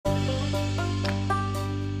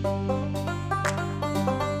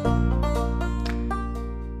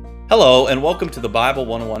Hello, and welcome to the Bible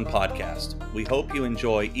 101 podcast. We hope you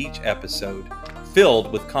enjoy each episode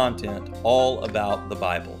filled with content all about the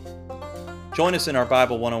Bible. Join us in our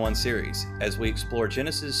Bible 101 series as we explore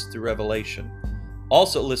Genesis through Revelation.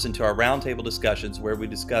 Also listen to our roundtable discussions where we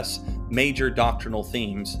discuss major doctrinal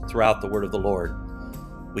themes throughout the Word of the Lord.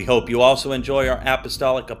 We hope you also enjoy our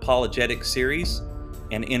Apostolic Apologetic series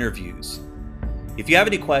and interviews. If you have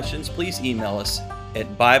any questions, please email us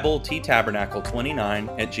at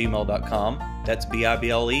BibleTtabernacle29@gmail.com. That's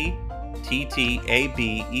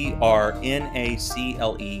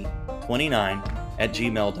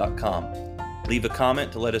BibleTtabernacle29@gmail.com. Leave a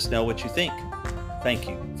comment to let us know what you think. Thank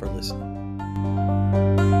you for listening.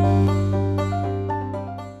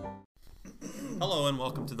 Hello and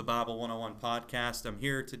welcome to the Bible 101 podcast. I'm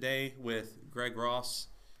here today with Greg Ross,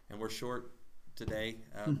 and we're short today.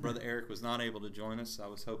 Brother Eric was not able to join us. I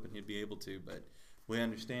was hoping he'd be able to, but we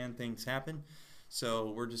understand things happen.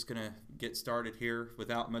 So we're just going to get started here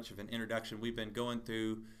without much of an introduction. We've been going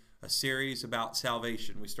through a series about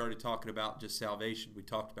salvation. We started talking about just salvation. We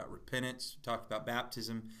talked about repentance. We talked about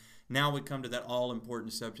baptism. Now we come to that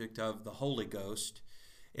all-important subject of the Holy Ghost.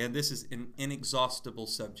 And this is an inexhaustible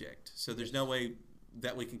subject. So there's no way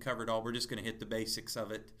that we can cover it all. We're just going to hit the basics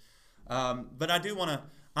of it. But I do want to,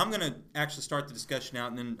 I'm going to actually start the discussion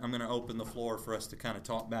out, and then I'm going to open the floor for us to kind of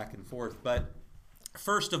talk back and forth. But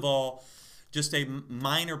first of all, just a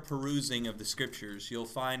minor perusing of the Scriptures. You'll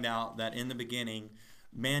find out that in the beginning,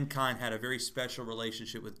 mankind had a very special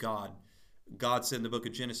relationship with God. God said in the book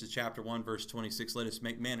of Genesis chapter 1, verse 26, "Let us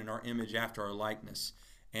make man in our image after our likeness."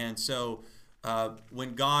 And so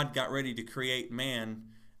when God got ready to create man,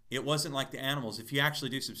 it wasn't like the animals. If you actually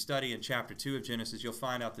do some study in chapter 2 of Genesis, you'll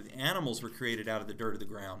find out that the animals were created out of the dirt of the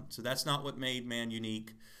ground. So that's not what made man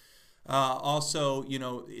unique. Also, you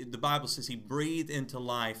know, the Bible says he breathed into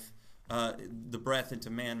life the breath into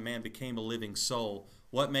man. Man became a living soul.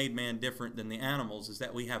 What made man different than the animals is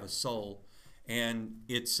that we have a soul, and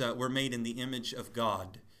it's we're made in the image of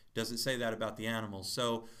God. Doesn't say that about the animals.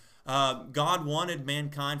 So God wanted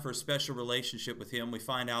mankind for a special relationship with him. We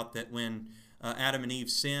find out that when Adam and Eve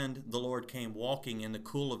sinned, the Lord came walking in the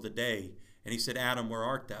cool of the day, and he said, "Adam, where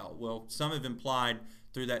art thou?" Well, some have implied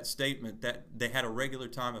through that statement that they had a regular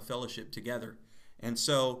time of fellowship together. And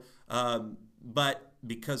so, but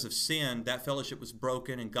because of sin, that fellowship was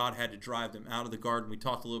broken, and God had to drive them out of the garden. We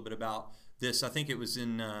talked a little bit about this. I think it was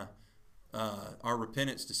in our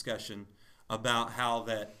repentance discussion about how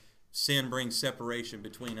that sin brings separation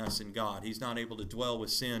between us and God. He's not able to dwell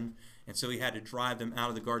with sin, and so he had to drive them out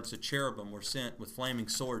of the garden. So cherubim were sent with flaming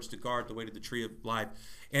swords to guard the way to the tree of life.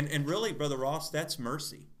 And really, Brother Ross, that's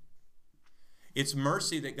mercy. It's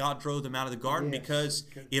mercy that God drove them out of the garden, because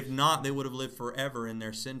if not, they would have lived forever in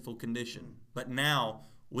their sinful condition. But now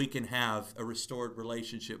we can have a restored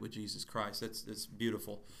relationship with Jesus Christ. That's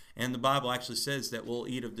beautiful. And the Bible actually says that we'll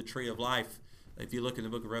eat of the tree of life. If you look in the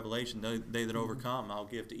book of Revelation, they that overcome, I'll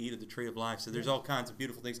give to eat of the tree of life. So there's all kinds of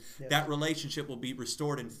beautiful things. That relationship will be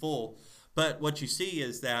restored in full. But what you see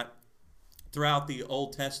is that throughout the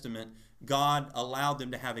Old Testament, God allowed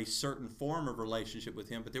them to have a certain form of relationship with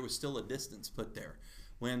him, but there was still a distance put there.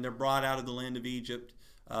 When they're brought out of the land of Egypt,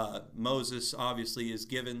 Moses obviously is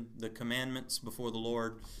given the commandments before the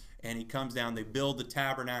Lord, and he comes down. They build the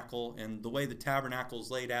tabernacle, and the way the tabernacle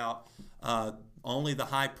is laid out, only the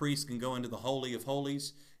high priest can go into the Holy of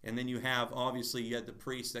Holies, and then you had the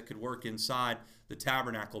priests that could work inside the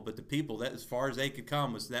tabernacle, but the people, that as far as they could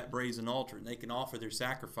come was that brazen altar, and they can offer their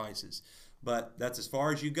sacrifices. But that's as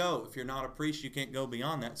far as you go. If you're not a priest, you can't go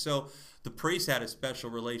beyond that. So the priest had a special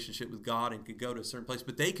relationship with God and could go to a certain place,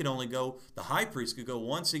 but they could only go, the high priest could go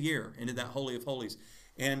once a year into that Holy of Holies.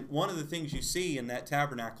 And one of the things you see in that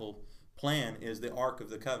tabernacle plan is the Ark of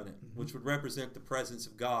the Covenant, which would represent the presence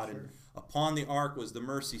of God. Sure. And upon the Ark was the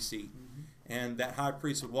mercy seat. And that high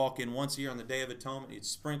priest would walk in once a year on the Day of Atonement. He'd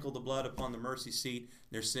sprinkle the blood upon the mercy seat.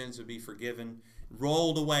 Their sins would be forgiven,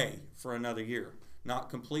 rolled away for another year.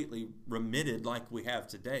 Not completely remitted like we have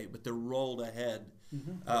today, but they're rolled ahead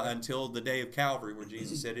until the day of Calvary, where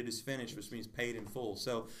Jesus said, "It is finished," which means paid in full.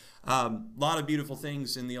 So a lot of beautiful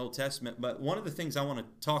things in the Old Testament. But one of the things I want to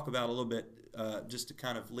talk about a little bit, just to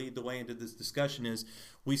kind of lead the way into this discussion, is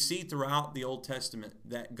we see throughout the Old Testament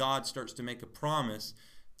that God starts to make a promise.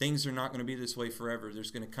 Things are not going to be this way forever.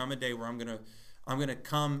 There's going to come a day where I'm going to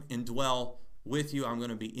come and dwell with you. I'm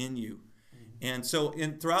going to be in you. And so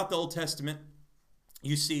throughout the Old Testament,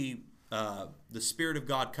 you see the Spirit of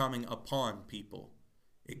God coming upon people.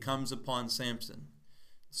 It comes upon Samson.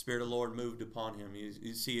 The Spirit of the Lord moved upon him.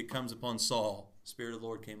 You see it comes upon Saul. The Spirit of the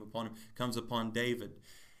Lord came upon him. It comes upon David.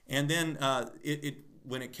 And then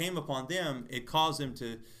when it came upon them, it caused them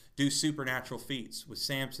to do supernatural feats with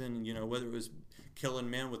Samson, whether it was killing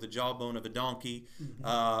men with the jawbone of a donkey,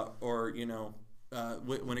 or,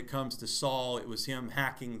 when it comes to Saul, it was him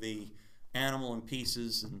hacking the animal in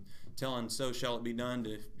pieces and telling, so shall it be done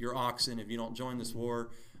to your oxen if you don't join this war.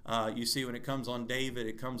 You see, when it comes on David,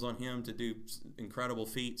 it comes on him to do incredible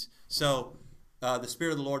feats. So the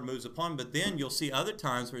Spirit of the Lord moves upon them. But then you'll see other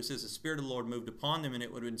times where it says the Spirit of the Lord moved upon them, and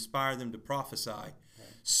it would inspire them to prophesy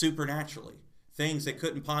supernaturally. Things they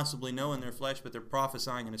couldn't possibly know in their flesh, but they're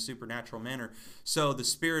prophesying in a supernatural manner. So the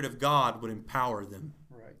Spirit of God would empower them.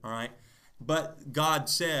 Right. All right? But God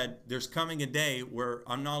said, there's coming a day where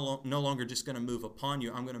I'm no longer just going to move upon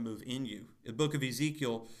you, I'm going to move in you. The book of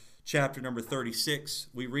Ezekiel, chapter number 36,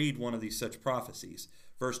 we read one of these such prophecies.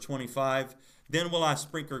 Verse 25, then will I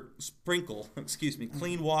sprinkle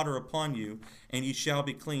clean water upon you, and ye shall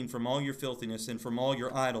be clean from all your filthiness, and from all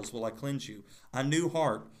your idols will I cleanse you. A new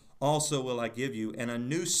heart also will I give you, and a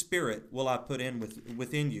new spirit will I put in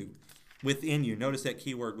within you. Within you. Notice that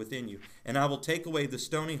key word, within you. And I will take away the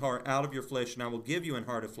stony heart out of your flesh, and I will give you an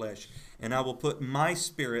heart of flesh, and I will put my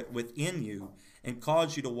spirit within you, and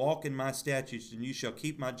cause you to walk in my statutes, and you shall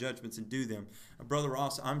keep my judgments and do them. Brother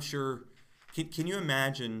Ross, I'm sure, can you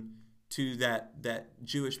imagine to that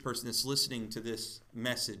Jewish person that's listening to this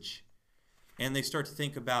message, and they start to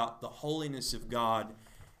think about the holiness of God,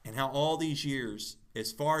 and how all these years,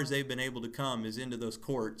 as far as they've been able to come, is into those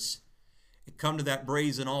courts, and come to that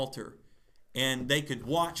brazen altar, and they could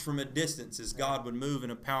watch from a distance as God would move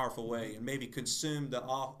in a powerful way, and maybe consume the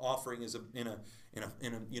offering as in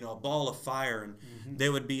a ball of fire, and they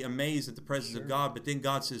would be amazed at the presence of God. But then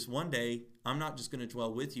God says, one day I'm not just going to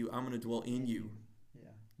dwell with you; I'm going to dwell in you. Yeah.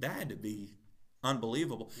 That had to be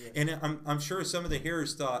unbelievable. Yeah. And I'm sure some of the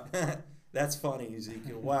hearers thought, "That's funny,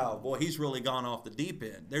 Ezekiel. Wow, boy, he's really gone off the deep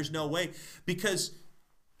end." There's no way, because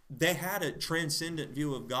they had a transcendent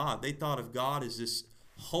view of God. They thought of God as this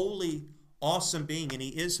holy, awesome being, and he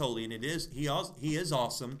is holy, and he is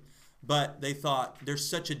awesome, but they thought there's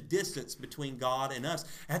such a distance between God and us.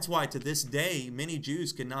 That's why to this day many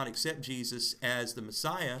Jews cannot accept Jesus as the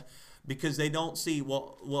Messiah, because they don't see,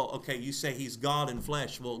 well, okay, you say he's God in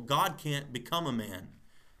flesh. Well, God can't become a man.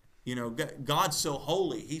 God's so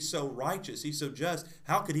holy, he's so righteous, he's so just.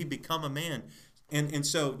 How could he become a man? And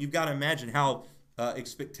so you've got to imagine how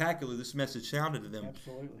spectacular this message sounded to them.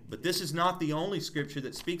 Absolutely. But this is not the only scripture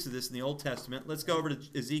that speaks of this in the Old Testament. Let's go over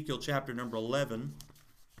to Ezekiel chapter number 11,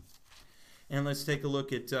 and let's take a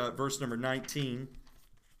look at verse number 19.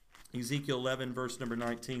 Ezekiel 11, verse number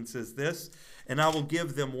 19 says this, and I will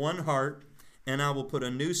give them one heart, and I will put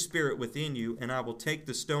a new spirit within you, and I will take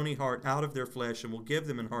the stony heart out of their flesh, and will give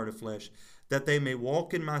them an heart of flesh, that they may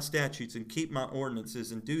walk in my statutes and keep my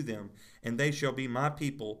ordinances and do them, and they shall be my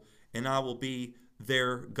people, and I will be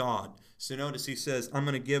their God. So notice he says, I'm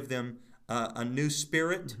going to give them a new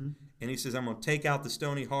spirit, and he says, I'm going to take out the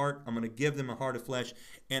stony heart, I'm going to give them a heart of flesh,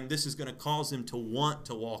 and this is going to cause them to want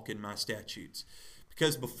to walk in my statutes.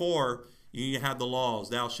 Because before, you had the laws,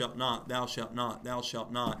 thou shalt not, thou shalt not, thou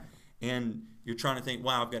shalt not, and you're trying to think,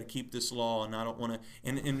 wow, I've got to keep this law, and I don't want to.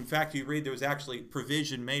 And in fact, you read there was actually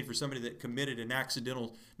provision made for somebody that committed an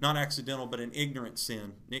accidental, not accidental, but an ignorant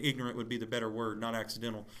sin. Ignorant would be the better word, not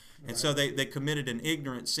accidental. And Right. so they committed an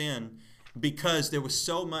ignorant sin because there was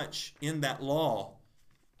so much in that law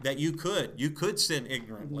that you could sin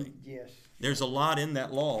ignorantly. Yes. There's a lot in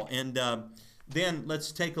that law. And then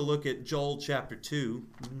let's take a look at Joel chapter 2.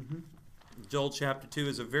 Joel chapter 2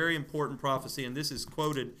 is a very important prophecy, and this is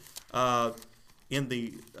quoted in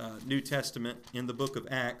the New Testament in the book of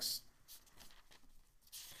Acts.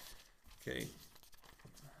 Okay.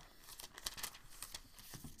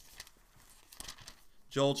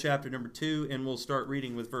 Joel chapter number 2, and we'll start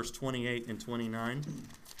reading with verse 28 and 29.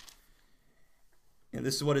 And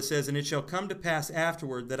this is what it says, and it shall come to pass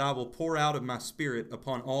afterward that I will pour out of my spirit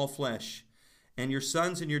upon all flesh, and your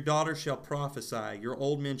sons and your daughters shall prophesy, your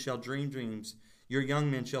old men shall dream dreams, your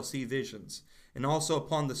young men shall see visions. And also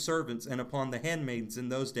upon the servants and upon the handmaids in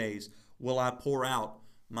those days will I pour out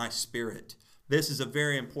my spirit. This is a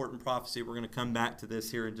very important prophecy. We're going to come back to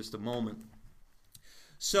this here in just a moment.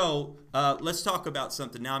 So let's talk about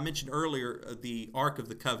something. Now, I mentioned earlier the Ark of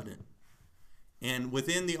the Covenant. And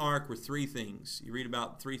within the Ark were three things. You read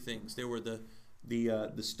about three things. There were the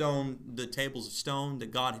stone, the tables of stone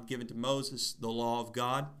that God had given to Moses, the law of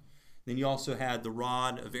God. Then you also had the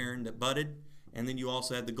rod of Aaron that budded. And then you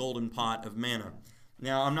also had the golden pot of manna.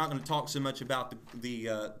 Now, I'm not going to talk so much about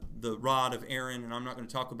the rod of Aaron, and I'm not going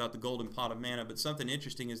to talk about the golden pot of manna, but something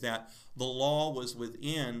interesting is that the law was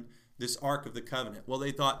within this Ark of the Covenant. Well,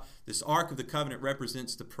 they thought this Ark of the Covenant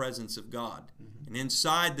represents the presence of God. And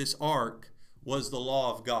inside this Ark was the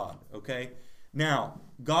law of God, okay? Now,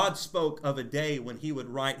 God spoke of a day when he would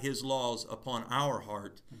write his laws upon our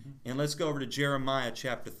heart. And let's go over to Jeremiah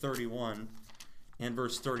chapter 31 and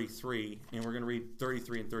verse 33. And we're going to read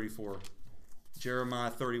 33 and 34.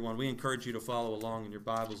 Jeremiah 31. We encourage you to follow along in your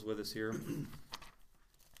Bibles with us here.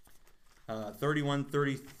 31,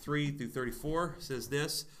 33 through 34 says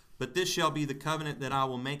this, "But this shall be the covenant that I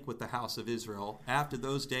will make with the house of Israel. After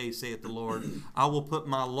those days, saith the Lord, I will put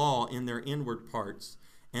my law in their inward parts,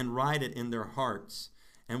 and write it in their hearts,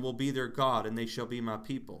 and will be their God, and they shall be my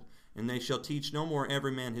people. And they shall teach no more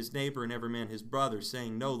every man his neighbor and every man his brother,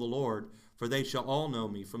 saying, Know the Lord, for they shall all know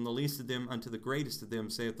me, from the least of them unto the greatest of them,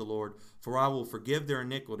 saith the Lord. For I will forgive their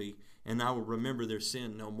iniquity, and I will remember their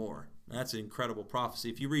sin no more." That's an incredible prophecy.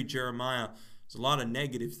 If you read Jeremiah, there's a lot of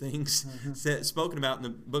negative things spoken about in the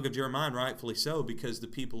book of Jeremiah, and rightfully so, because the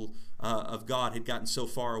people of God had gotten so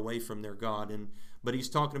far away from their God. But he's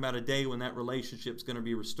talking about a day when that relationship's going to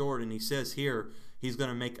be restored, and he says here he's going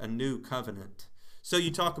to make a new covenant. So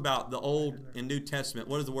you talk about the Old and New Testament.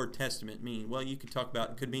 What does the word testament mean? Well, you could talk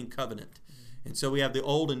about, it could mean covenant. And so we have the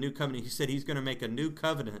Old and New Covenant. He said he's going to make a new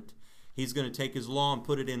covenant. He's going to take his law and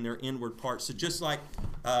put it in their inward parts. So just like,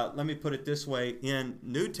 let me put it this way, in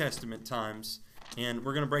New Testament times, and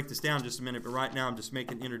we're going to break this down in just a minute, but right now I'm just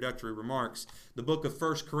making introductory remarks. The book of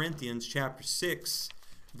 1 Corinthians chapter 6,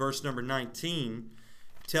 verse number 19,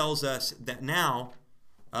 tells us that now,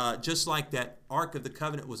 just like that Ark of the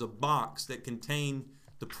Covenant was a box that contained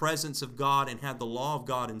the presence of God and had the law of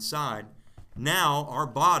God inside, now our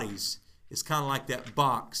bodies is kind of like that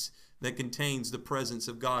box that contains the presence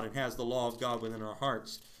of God and has the law of God within our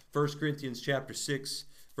hearts. 1 Corinthians chapter 6,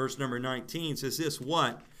 verse number 19 says this,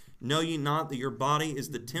 "What? Know ye not that your body is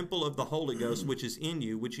the temple of the Holy Ghost, which is in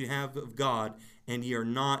you, which you have of God, and ye are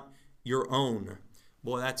not your own."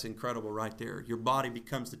 Boy, that's incredible right there. Your body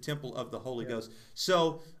becomes the temple of the Holy Ghost.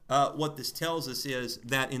 So what this tells us is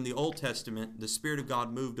that in the Old Testament, the Spirit of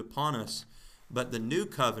God moved upon us, but the new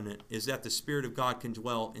covenant is that the Spirit of God can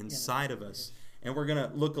dwell inside of us. And we're going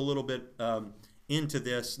to look a little bit into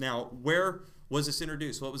this. Now, where was this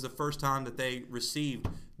introduced? What was the first time that they received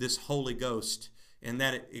this Holy Ghost and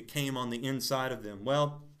that it came on the inside of them?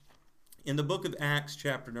 Well, in the book of Acts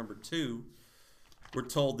chapter number 2, we're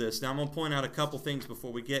told this. Now, I'm going to point out a couple things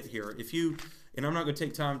before we get here. And I'm not going to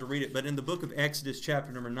take time to read it, but in the book of Exodus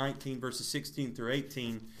chapter number 19, verses 16 through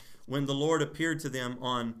 18, when the Lord appeared to them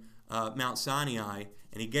on Mount Sinai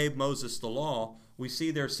and he gave Moses the law, we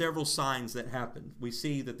see there are several signs that happened. We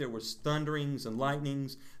see that there was thunderings and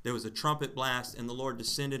lightnings, there was a trumpet blast, and the Lord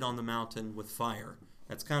descended on the mountain with fire.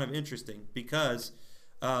 That's kind of interesting because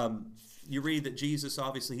you read that Jesus,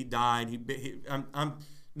 obviously, he died. I'm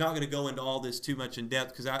not going to go into all this too much in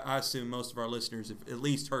depth because I assume most of our listeners have at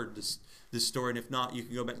least heard this story, and if not, you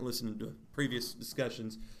can go back and listen to previous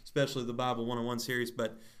discussions, especially the Bible 101 series,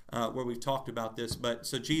 but where we've talked about this. But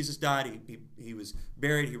so Jesus died, he was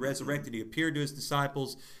buried, he resurrected, he appeared to his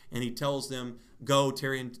disciples, and he tells them, "Go,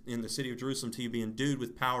 tarry in the city of Jerusalem till you be endued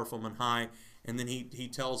with power from on high." And then he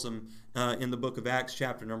tells them in the book of Acts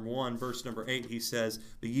chapter number 1, verse number 8, he says,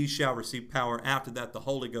 "But ye shall receive power. After that the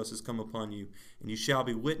Holy Ghost has come upon you. And you shall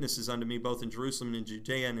be witnesses unto me both in Jerusalem and in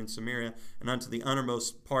Judea and in Samaria and unto the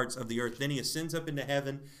uttermost parts of the earth." Then he ascends up into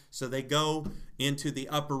heaven. So they go into the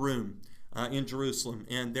upper room in Jerusalem.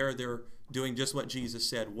 And there they're doing just what Jesus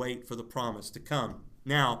said, wait for the promise to come.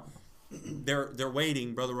 Now, they're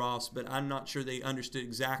waiting, Brother Ross, but I'm not sure they understood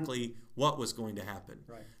exactly what was going to happen.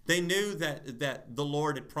 Right. They knew that the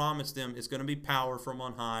Lord had promised them it's going to be power from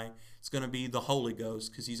on high. It's going to be the Holy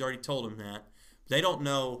Ghost because he's already told them that. They don't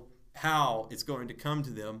know how it's going to come to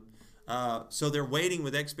them. So they're waiting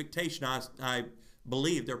with expectation. I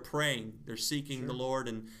believe they're praying. They're seeking the Lord.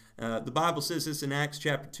 And the Bible says this in Acts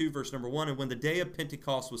chapter 2, verse number 1, "And when the day of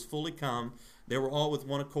Pentecost was fully come, they were all with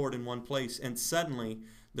one accord in one place. And suddenly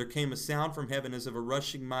there came a sound from heaven as of a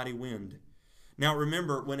rushing mighty wind." Now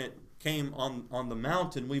remember, when it came on the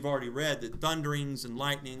mountain, we've already read that thunderings and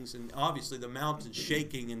lightnings and obviously the mountain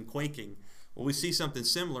shaking and quaking. Well, we see something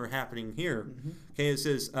similar happening here. Okay, it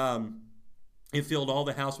says, "It filled all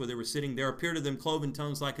the house where they were sitting. There appeared to them cloven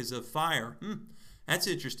tongues like as of fire." That's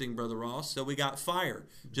interesting, Brother Ross. So we got fire.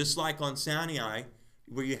 Just like on Sinai,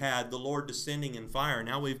 where you had the Lord descending in fire.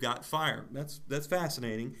 Now we've got fire. That's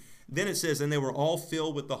fascinating. Then it says, "And they were all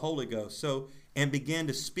filled with the Holy Ghost." So, and began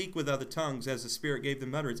to speak with other tongues as the Spirit gave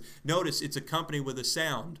them utterance. Notice it's accompanied with a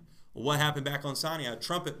sound. Well, what happened back on Sinai? A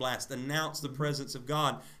trumpet blast announced the presence of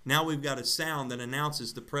God. Now we've got a sound that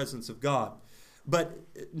announces the presence of God. But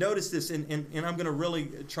notice this, and I'm going to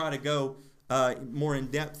really try to go more in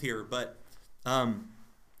depth here. But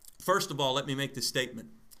first of all, let me make this statement.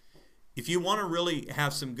 if you want to really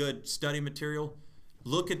have some good study material,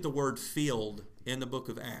 look at the word filled in the book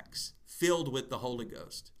of Acts. Filled with the Holy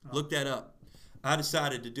Ghost. Look that up. I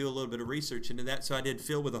decided to do a little bit of research into that, so I did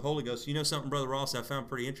filled with the Holy Ghost. You know something, Brother Ross, I found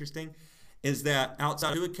pretty interesting, is that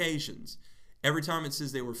outside of 2 occasions, every time it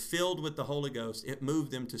says they were filled with the Holy Ghost, it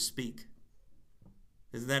moved them to speak.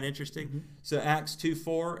 Isn't that interesting? Mm-hmm. So Acts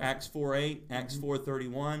 2:4, Acts 4:8, Acts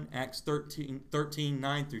 4:31, Acts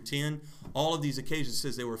 13:9 through 10, all of these occasions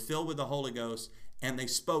says they were filled with the Holy Ghost and they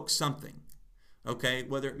spoke something. Okay,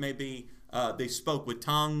 whether it may be they spoke with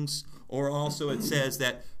tongues, or also it says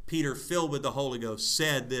that Peter, filled with the Holy Ghost,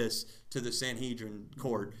 said this to the Sanhedrin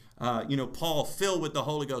court. Paul, filled with the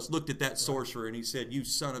Holy Ghost, looked at that sorcerer and he said, "You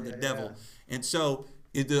son of the devil." And so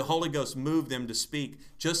the Holy Ghost moved them to speak.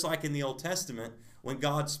 Just like in the Old Testament, when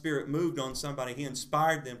God's Spirit moved on somebody, He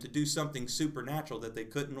inspired them to do something supernatural that they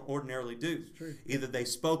couldn't ordinarily do. Either they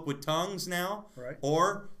spoke with tongues now,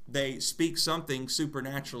 or they speak something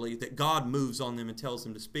supernaturally that God moves on them and tells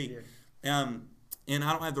them to speak. And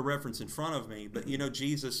I don't have the reference in front of me, but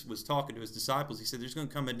Jesus was talking to His disciples. He said, there's going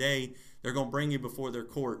to come a day they're going to bring you before their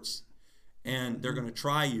courts, and they're going to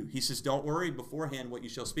try you. He says, don't worry beforehand what you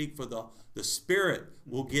shall speak, for the Spirit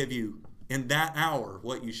will give you in that hour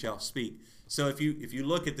what you shall speak. So if you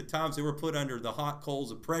look at the times they were put under the hot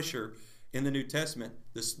coals of pressure in the New Testament,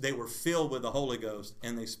 they were filled with the Holy Ghost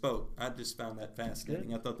and they spoke. I just found that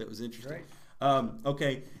fascinating. I thought that was interesting.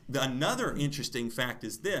 Okay, another interesting fact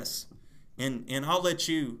is this, and I'll let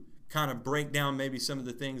you kind of break down maybe some of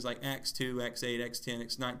the things like Acts 2, Acts 8, Acts 10,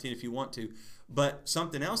 Acts 19 if you want to. But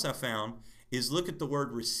something else I found is look at the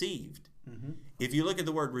word received. If you look at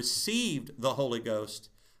the word received the Holy Ghost,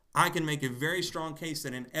 I can make a very strong case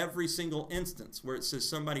that in every single instance where it says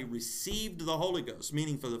somebody received the Holy Ghost,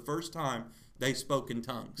 meaning for the first time they spoke in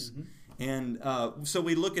tongues. And so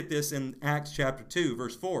we look at this in Acts chapter 2,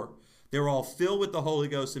 verse 4. They were all filled with the Holy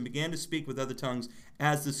Ghost and began to speak with other tongues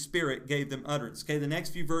as the Spirit gave them utterance. Okay, the next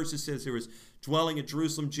few verses says there was dwelling at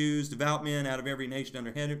Jerusalem Jews, devout men out of every nation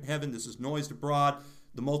under heaven. This was noised abroad.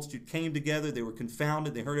 The multitude came together. They were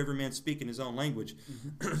confounded. They heard every man speak in his own language.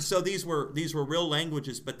 So these were real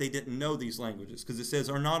languages, but they didn't know these languages, because it says,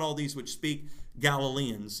 "Are not all these which speak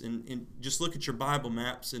Galileans?" And just look at your Bible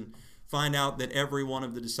maps and find out that every one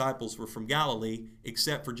of the disciples were from Galilee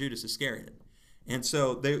except for Judas Iscariot. And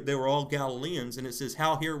so they were all Galileans, and it says,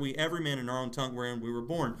 "How hear we every man in our own tongue wherein we were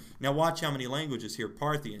born?" Now watch how many languages here: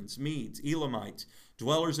 Parthians, Medes, Elamites,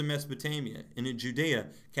 dwellers in Mesopotamia, and in Judea,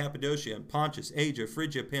 Cappadocia, and Pontus, Asia,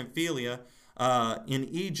 Phrygia, Pamphylia, in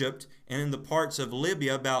Egypt, and in the parts of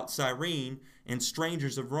Libya about Cyrene, and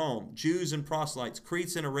strangers of Rome, Jews and proselytes,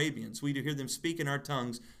 Cretes and Arabians. We do hear them speak in our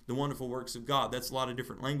tongues the wonderful works of God. That's a lot of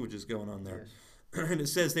different languages going on there. And it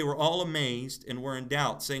says, they were all amazed and were in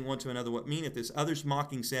doubt, saying one to another, "What meaneth this?" Others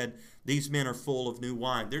mocking said, "These men are full of new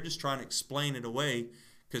wine." They're just trying to explain it away,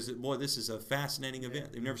 because, boy, this is a fascinating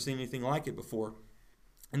event. They've never seen anything like it before.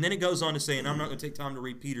 And then it goes on to say, and I'm not going to take time to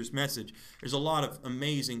read Peter's message. There's a lot of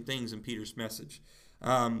amazing things in Peter's message.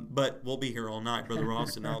 But we'll be here all night, Brother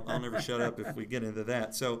Ross, and I'll never shut up if we get into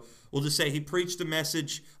that. So we'll just say he preached a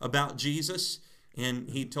message about Jesus, and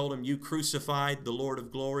he told him, "You crucified the Lord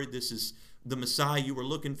of glory. This is the Messiah you were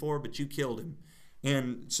looking for, but you killed him."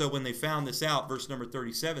 And so when they found this out, verse number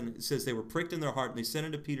 37, it says they were pricked in their heart, and they said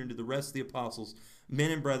unto Peter and to the rest of the apostles, "Men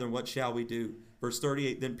and brethren, what shall we do?" Verse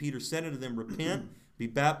 38, then Peter said unto them, "Repent, be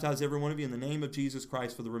baptized every one of you in the name of Jesus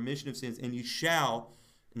Christ for the remission of sins, and you shall,"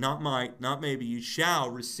 not might, not maybe, "you shall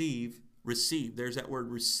receive," there's that word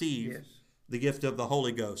receive, "the gift of the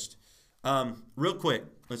Holy Ghost." Real quick,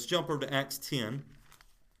 let's jump over to Acts 10.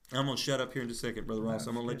 I'm going to shut up here in just a second, Brother Ross.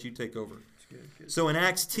 I'm going to let you take over. Good. So in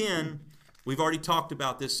Acts 10, we've already talked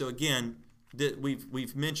about this. So again,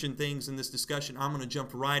 we've mentioned things in this discussion. I'm going to jump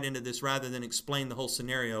right into this rather than explain the whole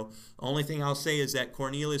scenario. The only thing I'll say is that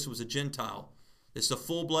Cornelius was a Gentile. It's a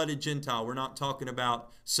full-blooded Gentile. We're not talking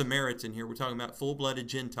about Samaritan here. We're talking about full-blooded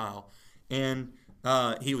Gentile. And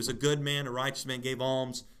he was a good man, a righteous man, gave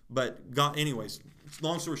alms. But God, anyways,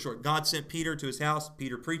 long story short, God sent Peter to his house.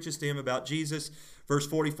 Peter preaches to him about Jesus. Verse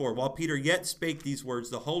 44, while Peter yet spake these words,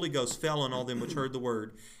 the Holy Ghost fell on all them which heard the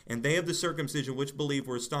word. And they of the circumcision which believed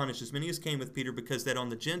were astonished, as many as came with Peter, because that on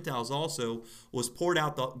the Gentiles also was poured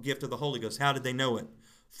out the gift of the Holy Ghost. How did they know it?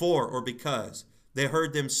 For, or because, they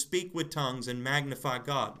heard them speak with tongues and magnify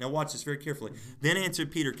God. Now watch this very carefully. Then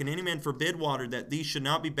answered Peter, can any man forbid water that these should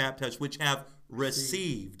not be baptized, which have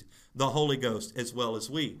received the Holy Ghost as well as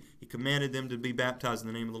we? He commanded them to be baptized in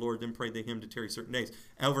the name of the Lord, then prayed they him to tarry certain days.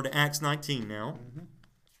 Over to Acts 19 now.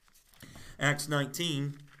 Acts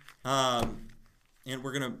 19, and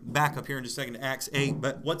we're going to back up here in just a second to Acts 8.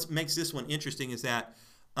 But what makes this one interesting is that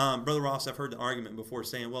Brother Ross, I've heard the argument before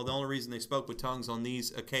saying, well, the only reason they spoke with tongues on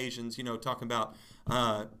these occasions, talking about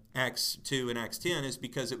Acts 2 and Acts 10, is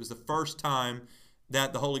because it was the first time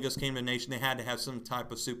that the Holy Ghost came to a nation. They had to have some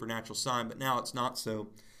type of supernatural sign, but now it's not so.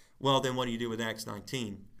 Well, then what do you do with Acts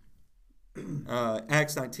 19?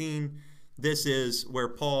 Acts 19, this is where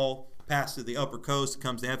Paul passed to the upper coast,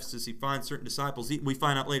 comes to Ephesus. He finds certain disciples. We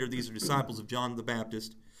find out later these are disciples of John the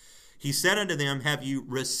Baptist. He said unto them, have you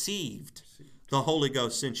received the Holy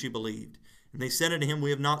Ghost since you believed? And they said unto him, we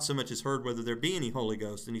have not so much as heard whether there be any Holy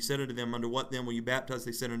Ghost. And he said unto them, under what then will you baptize?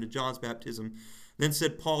 They said, unto John's baptism. Then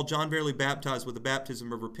said Paul, John verily baptized with the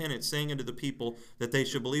baptism of repentance, saying unto the people that they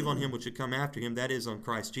should believe on him which should come after him, that is, on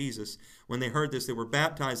Christ Jesus. When they heard this, they were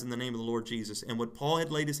baptized in the name of the Lord Jesus. And when Paul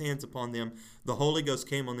had laid his hands upon them, the Holy Ghost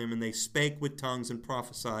came on them, and they spake with tongues and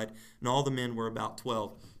prophesied. And all the men were about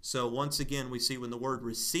 12. So once again, we see when the word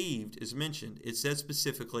received is mentioned, it says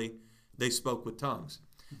specifically they spoke with tongues.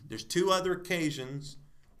 There's two other occasions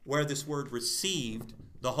where this word received,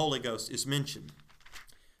 the Holy Ghost, is mentioned.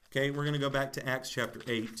 Okay, we're going to go back to Acts chapter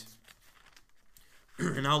 8.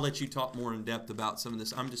 And I'll let you talk more in depth about some of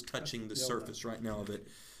this. I'm just touching the surface right now of it.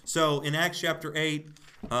 So in Acts chapter 8,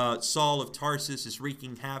 Saul of Tarsus is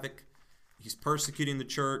wreaking havoc. He's persecuting the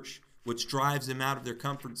church, which drives them out of their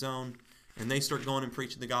comfort zone. And they start going and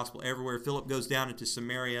preaching the gospel everywhere. Philip goes down into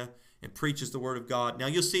Samaria and preaches the word of God. Now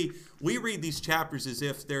you'll see, we read these chapters as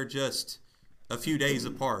if they're just a few days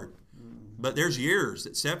apart. But there's years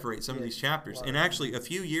that separate some of these chapters. And actually, a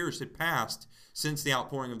few years had passed since the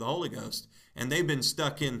outpouring of the Holy Ghost. And they've been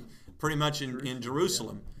stuck in pretty much in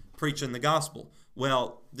Jerusalem preaching the gospel.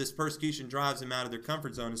 Well, this persecution drives them out of their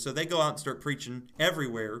comfort zone. And so they go out and start preaching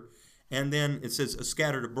everywhere. And then it says,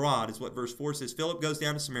 scattered abroad is what verse 4 says. Philip goes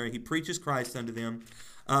down to Samaria. He preaches Christ unto them.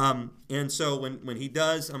 And so when he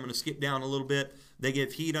does, I'm going to skip down a little bit. They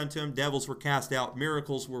give heed unto him. Devils were cast out.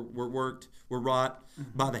 Miracles were wrought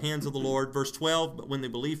by the hands of the Lord. Verse 12, but when they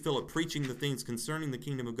believed Philip preaching the things concerning the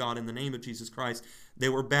kingdom of God in the name of Jesus Christ, they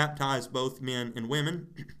were baptized, both men and women.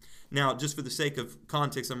 Now, just for the sake of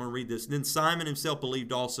context, I'm going to read this. Then Simon himself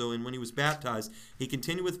believed also, and when he was baptized, he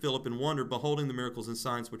continued with Philip and wondered, beholding the miracles and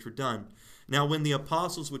signs which were done. Now, when the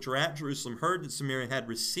apostles which were at Jerusalem heard that Samaria had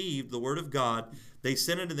received the word of God, they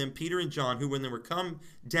sent unto them Peter and John, who, when they were come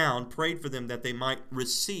down, prayed for them that they might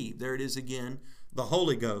receive, there it is again, the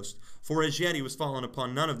Holy Ghost. For as yet he was fallen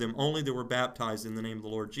upon none of them, only they were baptized in the name of the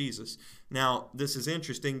Lord Jesus. Now, this is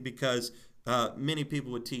interesting because many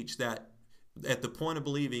people would teach that at the point of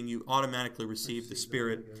believing, you automatically receive the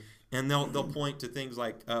Spirit. And they'll point to things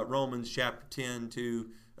like Romans chapter 10 to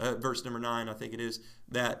verse number 9, I think it is,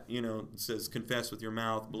 that, it says, confess with your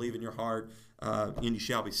mouth, believe in your heart, and you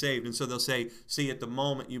shall be saved. And so they'll say, see, at the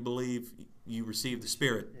moment you believe, you receive the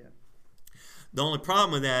Spirit. Yeah. The only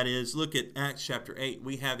problem with that is, look at Acts chapter 8.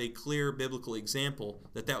 We have a clear biblical example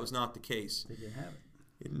that was not the case. They didn't have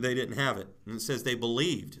it. They didn't have it. And it says they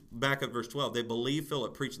believed. Back up verse 12. They believed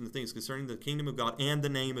Philip preaching the things concerning the kingdom of God and the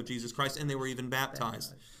name of Jesus Christ, and they were even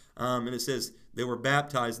baptized. And it says they were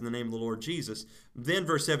baptized in the name of the Lord Jesus. Then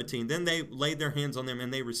verse 17, then they laid their hands on them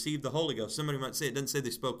and they received the Holy Ghost. Somebody might say it doesn't say they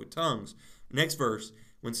spoke with tongues. Next verse,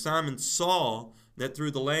 when Simon saw that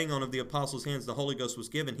through the laying on of the apostles' hands the Holy Ghost was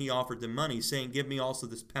given, he offered them money, saying, give me also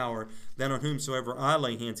this power, that on whomsoever I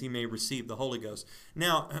lay hands he may receive the Holy Ghost.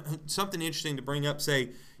 Now, something interesting to bring up,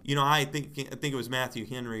 say, I think it was Matthew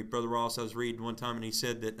Henry, Brother Ross, I was reading one time, and he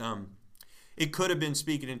said that it could have been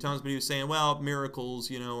speaking in tongues, but he was saying, well,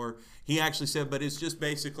 miracles, or he actually said, but it's just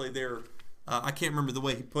basically their, I can't remember the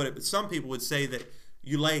way he put it, but some people would say that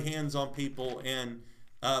you lay hands on people and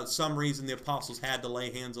some reason the apostles had to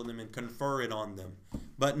lay hands on them and confer it on them.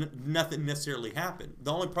 But nothing necessarily happened.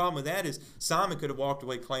 The only problem with that is Simon could have walked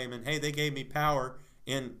away claiming, hey, they gave me power,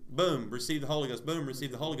 and boom, receive the Holy Ghost, boom,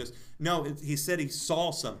 receive the Holy Ghost. No, he said he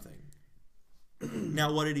saw something.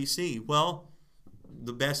 Now, what did he see? Well,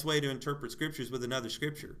 the best way to interpret Scripture is with another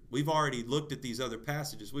Scripture. We've already looked at these other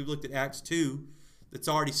passages. We've looked at Acts 2 that's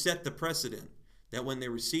already set the precedent that when they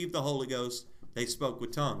received the Holy Ghost, they spoke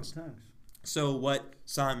with tongues. So what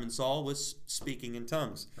Simon saw was speaking in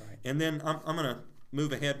tongues. Right. And then I'm going to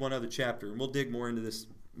move ahead one other chapter, and we'll dig more into this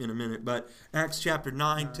in a minute. But Acts chapter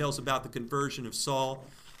 9 tells about the conversion of Saul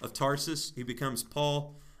of Tarsus. He becomes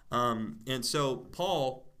Paul. And so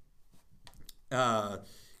Paul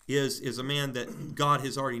is a man that God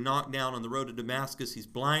has already knocked down on the road to Damascus. He's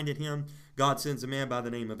blinded him. God sends a man by the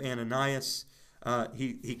name of Ananias.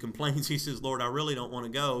 He complains. He says, Lord, I really don't want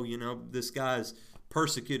to go. This guy's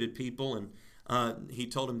persecuted people, and He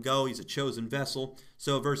told him, go, he's a chosen vessel.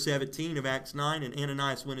 So verse 17 of Acts 9, and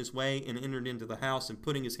Ananias went his way and entered into the house, and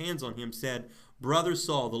putting his hands on him said, Brother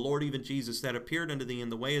Saul, the Lord even Jesus, that appeared unto thee in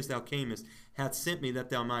the way as thou camest, hath sent me that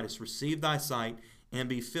thou mightest receive thy sight and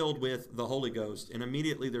be filled with the Holy Ghost. And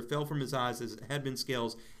immediately there fell from his eyes as it had been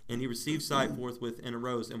scales, and he received sight forthwith and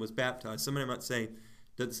arose and was baptized. Somebody might say,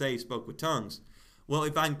 doesn't say he spoke with tongues. Well,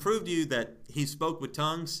 if I can prove to you that he spoke with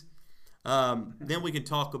tongues, then we can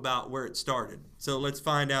talk about where it started. So let's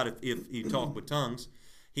find out if he talked with tongues.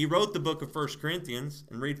 He wrote the book of 1 Corinthians,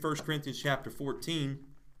 and read 1 Corinthians chapter 14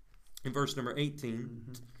 in verse number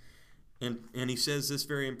 18. And he says this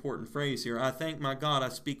very important phrase here, I thank my God I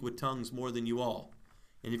speak with tongues more than you all.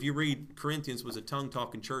 And if you read, Corinthians was a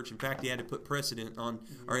tongue-talking church. In fact, he had to put precedent on,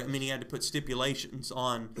 he had to put stipulations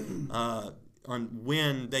on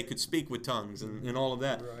when they could speak with tongues and all of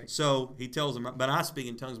that. Right. So he tells them, but I speak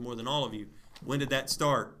in tongues more than all of you. When did that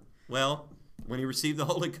start? Well, when he received the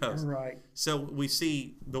Holy Ghost. Right. So we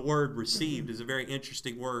see the word received is a very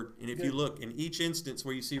interesting word. And if you look in each instance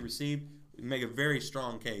where you see received, we make a very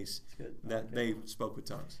strong case that they spoke with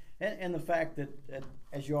tongues. And the fact that,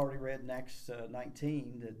 as you already read in Acts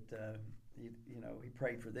 19, that he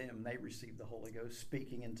prayed for them and they received the Holy Ghost,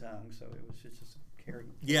 speaking in tongues. So it was just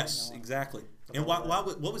carrying. Yes, exactly. And what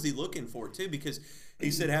was he looking for too? Because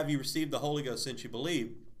he said, "Have you received the Holy Ghost since you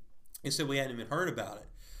believed?" He said, "We hadn't even heard about it."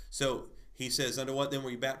 So he says, "Unto what then were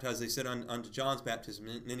you baptized?" They said, "Unto John's baptism."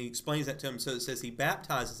 And then he explains that to him. So it says he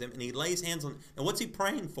baptizes him and he lays hands on. And what's he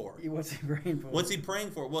praying for? What's he praying for? What's he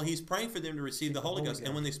praying for? Well, he's praying for them to receive the Holy Ghost.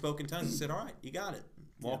 And when they spoke in tongues, he said, "All right, you got it."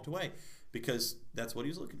 Walked away, because that's what he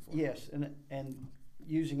was looking for. Yes, and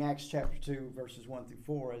using Acts chapter 2, verses 1 through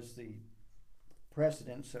 4 as the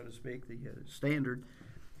precedent, so to speak, the standard,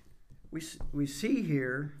 we see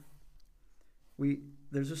here,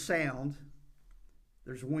 there's a sound,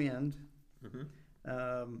 there's wind,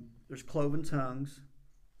 there's cloven tongues,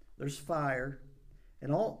 there's fire,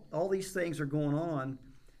 and all these things are going on,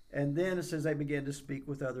 and then it says they began to speak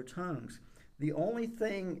with other tongues. The only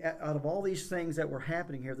thing, out of all these things that were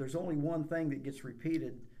happening here, there's only one thing that gets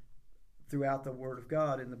repeated throughout the Word of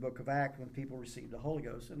God in the book of Acts when people receive the Holy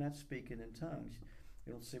Ghost, and that's speaking in tongues.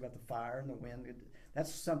 You don't see about the fire and the wind.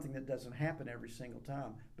 That's something that doesn't happen every single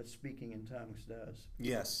time, but speaking in tongues does.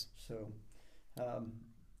 Yes. So,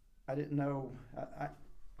 I didn't know.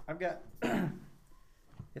 I've got.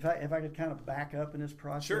 If I could kind of back up in this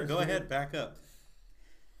process. Sure, go ahead, back up.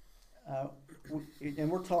 And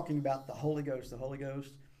we're talking about the Holy Ghost.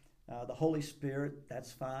 The Holy Spirit,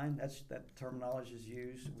 that's fine. That terminology is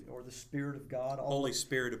used, or the Spirit of God. Holy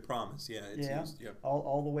Spirit of promise, it's used. Yeah.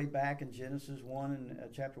 All the way back in Genesis 1 and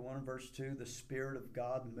chapter 1 and verse 2, the Spirit of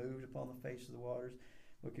God moved upon the face of the waters.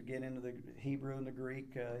 We could get into the Hebrew and the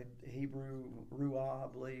Greek. Hebrew, ruah,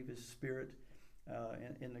 I believe, is spirit.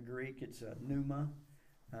 In the Greek, it's pneuma.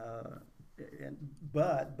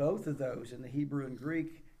 But both of those, in the Hebrew and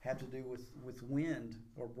Greek, have to do with wind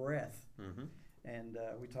or breath. Mm-hmm. And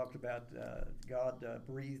we talked about God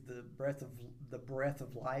breathed the breath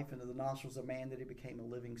of life into the nostrils of man, that he became a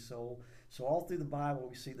living soul. So all through the Bible,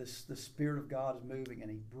 we see the Spirit of God is moving, and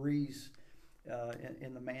he breathes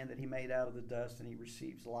in the man that he made out of the dust, and he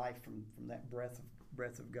receives life from that breath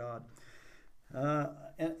of God.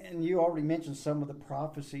 And you already mentioned some of the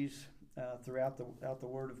prophecies throughout the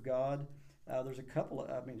Word of God. There's a couple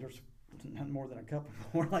there's not more than a couple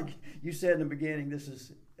more. Like you said in the beginning, this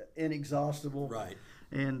is inexhaustible. Right.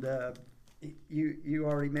 And you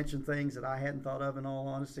already mentioned things that I hadn't thought of, in all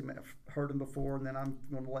honesty. I've heard them before, and then I'm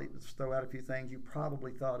going to throw out a few things you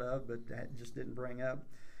probably thought of, but just didn't bring up.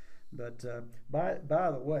 But by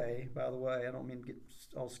the way, I don't mean to get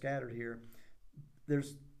all scattered here.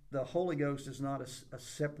 The Holy Ghost is not a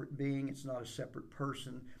separate being. It's not a separate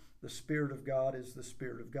person. The Spirit of God is the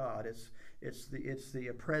Spirit of God. It's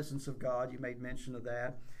the presence of God. You made mention of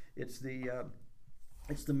that. It's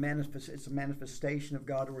a manifestation of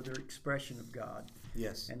God, or the expression of God.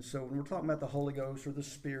 Yes. And so when we're talking about the Holy Ghost or the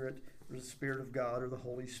Spirit of God or the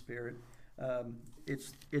Holy Spirit,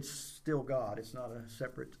 it's still God. It's not a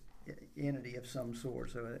separate entity of some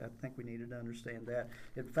sort. So I think we needed to understand that.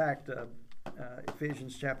 In fact,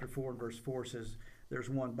 Ephesians chapter 4 and verse 4 says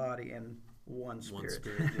there's one body and one Spirit. One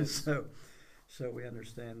Spirit, yes. So we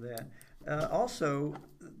understand that. Also,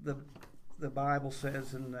 the Bible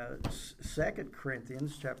says in 2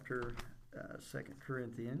 Corinthians chapter 2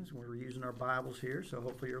 Corinthians, we're using our Bibles here, so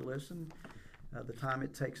hopefully you're listening. The time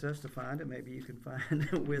it takes us to find it, maybe you can find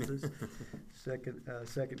it with us.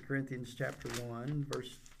 2 Corinthians chapter 1,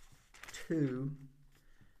 verse 2.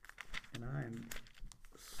 And I am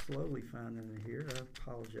slowly finding it here. I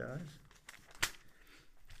apologize.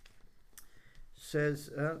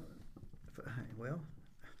 says, well,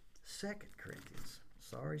 2 Corinthians.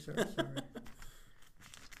 Sorry.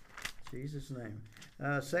 Jesus' name.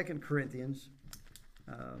 2 Corinthians,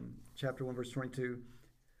 chapter 1, verse 22,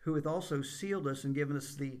 who hath also sealed us and given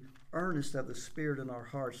us the earnest of the Spirit in our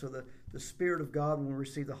hearts. So the Spirit of God, when we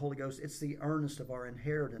receive the Holy Ghost, it's the earnest of our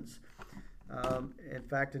inheritance. In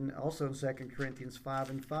fact, also in 2 Corinthians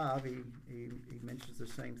 5:5, he mentions the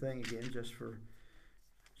same thing again, just for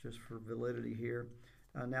validity here.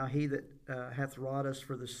 Now he that hath wrought us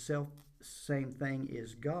for the self same thing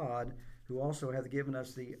is God, who also hath given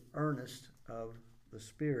us the earnest of the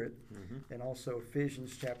Spirit. Mm-hmm. And also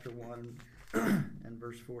Ephesians chapter 1 and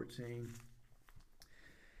verse 14,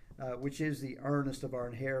 which is the earnest of our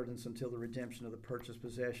inheritance until the redemption of the purchased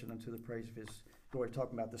possession unto the praise of his glory.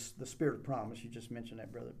 Talking about the Spirit of promise. You just mentioned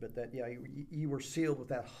that, brother. But that, yeah, you were sealed with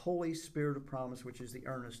that Holy Spirit of promise, which is the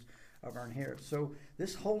earnest of our inheritance. So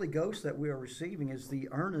this Holy Ghost that we are receiving is the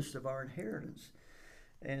earnest of our inheritance.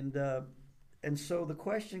 And so the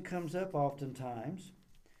question comes up oftentimes,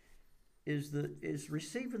 is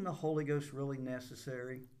receiving the Holy Ghost really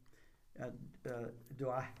necessary? Do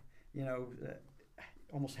I,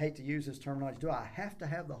 almost hate to use this terminology, do I have to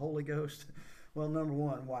have the Holy Ghost? Well, number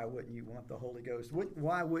one, why wouldn't you want the Holy Ghost?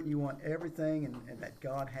 Why wouldn't you want everything and that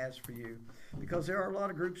God has for you? Because there are a lot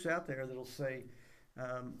of groups out there that'll say,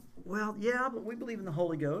 well, yeah, but we believe in the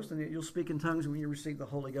Holy Ghost, and you'll speak in tongues when you receive the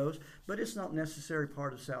Holy Ghost, but it's not a necessary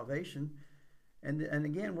part of salvation. And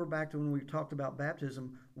again, we're back to when we talked about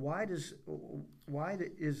baptism.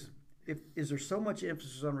 Is there so much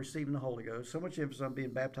emphasis on receiving the Holy Ghost, so much emphasis on being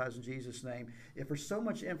baptized in Jesus' name? If there's so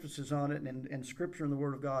much emphasis on it and Scripture and the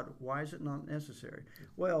Word of God, why is it not necessary?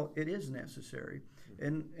 Well, it is necessary,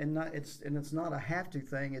 and it's not a have to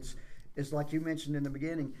thing. It's like you mentioned in the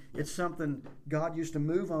beginning. It's something God used to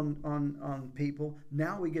move on people.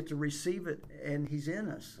 Now we get to receive it, and He's in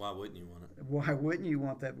us. Why wouldn't you want it? Why wouldn't you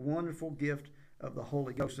want that wonderful gift of the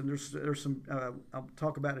Holy Ghost? And there's some, I'll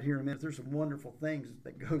talk about it here in a minute. There's some wonderful things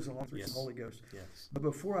that goes along with the Holy Ghost. Yes. But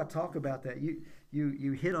before I talk about that,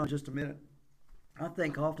 you hit on just a minute. I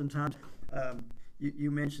think oftentimes you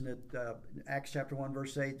mentioned that Acts chapter 1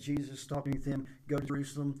 verse 8, Jesus talking with him, go to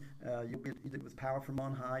Jerusalem, you'll get with power from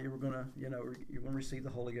on high. You're going to receive the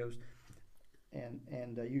Holy Ghost,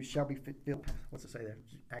 and you shall be filled. What's it say there?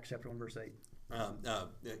 Acts chapter 1 verse 8. You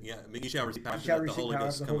shall receive power. The Holy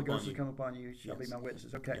Ghost will come upon you. You shall be my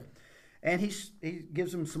witnesses. Okay. Yeah. And he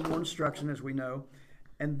gives them some more instruction, as we know.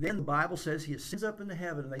 And then the Bible says he ascends up into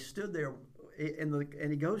heaven, and they stood there,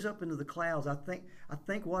 and he goes up into the clouds. I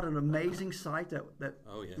think what an amazing sight that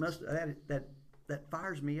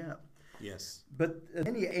fires me up. Yes. But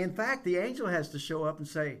in fact, the angel has to show up and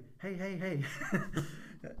say, hey.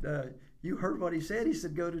 You heard what he said. He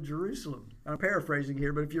said, go to Jerusalem. I'm paraphrasing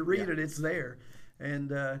here, but if you read it, it's there.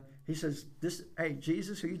 And he says, hey,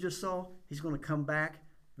 Jesus, who you just saw, he's going to come back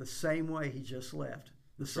the same way he just left.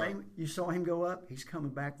 You saw him go up, he's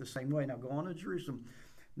coming back the same way. Now go on to Jerusalem.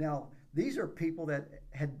 Now, these are people that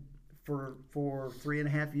had, for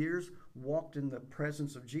 3.5 years, walked in the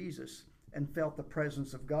presence of Jesus and felt the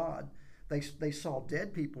presence of God. They saw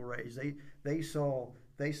dead people raised. They saw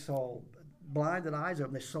blinded eyes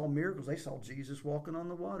open. They saw miracles. They saw Jesus walking on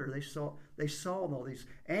the water. They saw all these,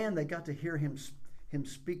 and they got to hear him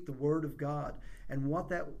speak the word of God, and what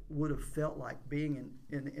that would have felt like being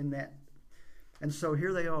in that. And so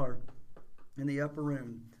here they are in the upper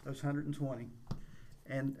room, those 120,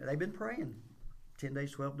 and they've been praying 10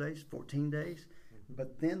 days, 12 days, 14 days.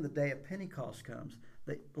 But then the day of Pentecost comes.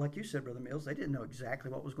 Like you said, Brother Mills, they didn't know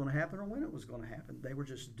exactly what was going to happen or when it was going to happen. They were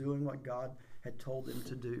just doing what God had told them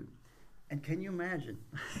to do. And can you imagine?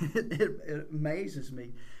 It amazes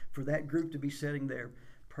me for that group to be sitting there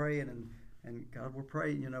praying, and God, we're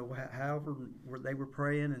praying, however they were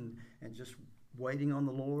praying and just waiting on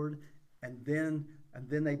the Lord. And then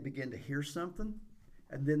they begin to hear something,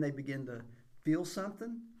 and then they begin to feel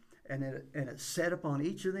something, and it set upon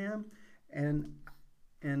each of them. And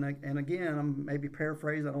again, I'm maybe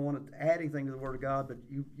paraphrasing. I don't want to add anything to the Word of God, but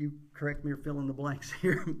you correct me or fill in the blanks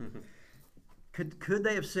here. Could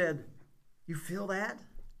they have said, you feel that?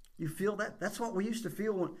 You feel that? That's what we used to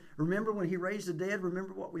feel. Remember when he raised the dead?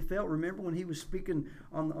 Remember what we felt? Remember when he was speaking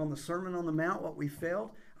on the Sermon on the Mount, what we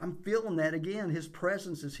felt? I'm feeling that again. His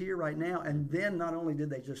presence is here right now. And then not only did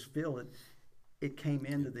they just feel it, it came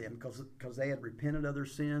into them because they had repented of their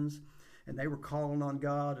sins, and they were calling on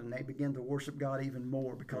God, and they began to worship God even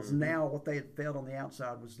more because now what they had felt on the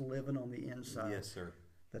outside was living on the inside. Yes, sir.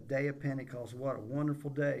 The day of Pentecost, what a wonderful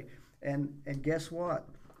day. And guess what?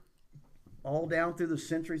 All down through the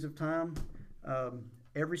centuries of time,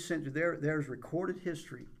 every century there's recorded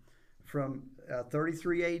history from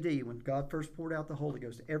 33 AD, when God first poured out the Holy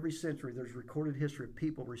Ghost, every century there's recorded history of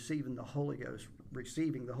people receiving the Holy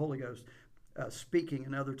Ghost, speaking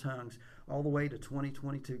in other tongues, all the way to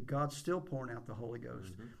 2022. God's still pouring out the Holy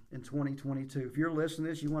Ghost in 2022. If you're listening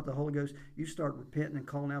to this, you want the Holy Ghost, you start repenting and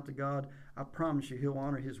calling out to God. I promise you, He'll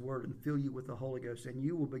honor His word and fill you with the Holy Ghost, and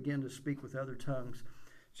you will begin to speak with other tongues,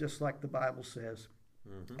 just like the Bible says.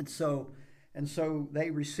 And so they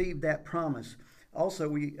received that promise.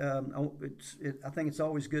 Also, I think it's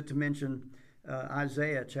always good to mention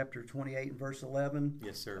Isaiah chapter 28 and verse 11.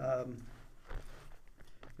 Yes, sir.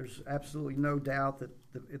 There's absolutely no doubt that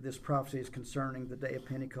this prophecy is concerning the day of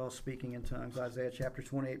Pentecost, speaking in tongues. Isaiah chapter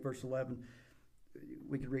 28, verse 11.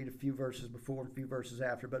 We could read a few verses before and a few verses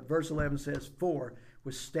after. But verse 11 says, "For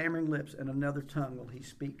with stammering lips and another tongue will He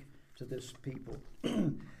speak to this people."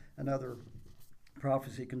 Another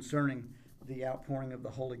prophecy concerning the outpouring of the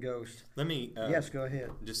Holy Ghost. Let me yes, go ahead.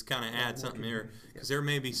 Just kind of add something there, because there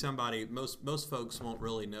may be somebody. Most folks won't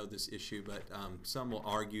really know this issue, but some will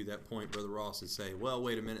argue that point, Brother Ross, and say, "Well,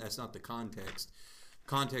 wait a minute, that's not the context.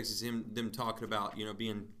 Context is them talking about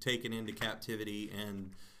being taken into captivity,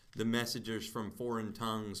 and the messengers from foreign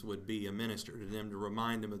tongues would be a minister to them to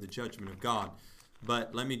remind them of the judgment of God."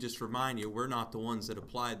 But let me just remind you, we're not the ones that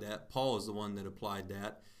applied that. Paul is the one that applied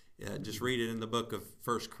that. Just read it in the book of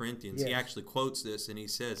 1 Corinthians. Yes. He actually quotes this, and he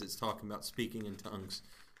says it's talking about speaking in tongues.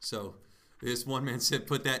 So this one man said,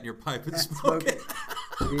 "Put that in your pipe and smoke it."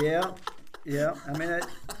 Yeah. I mean,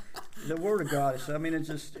 the Word of God is. I mean,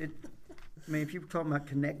 if you're talking about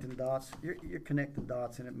connecting dots, you're connecting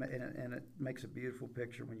dots, and it makes a beautiful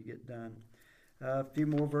picture when you get done. A few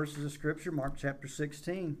more verses of Scripture. Mark chapter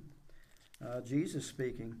 16. Jesus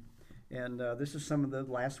speaking. And this is some of the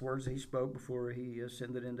last words He spoke before He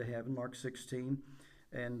ascended into heaven, Mark 16.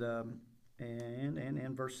 And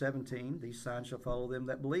verse 17, "These signs shall follow them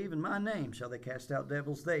that believe in my name. Shall they cast out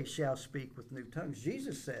devils? They shall speak with new tongues."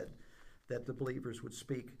 Jesus said that the believers would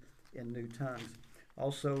speak in new tongues.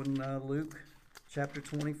 Also in Luke chapter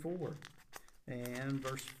 24 and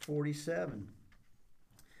verse 47.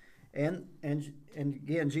 And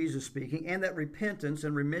again, Jesus speaking, "And that repentance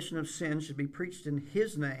and remission of sins should be preached in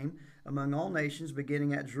His name among all nations,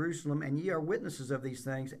 beginning at Jerusalem. And ye are witnesses of these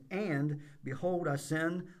things. And behold, I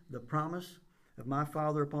send the promise of my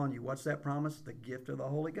Father upon you." What's that promise? The gift of the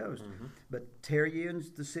Holy Ghost. "But tarry ye in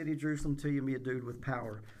the city of Jerusalem till you be endued with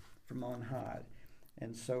power from on high."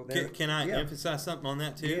 And so can I emphasize something on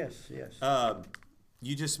that too? Yes.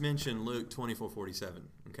 You just mentioned Luke 24:47.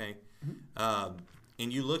 Okay,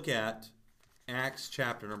 and you look at Acts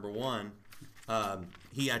chapter number 1.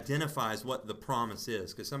 He identifies what the promise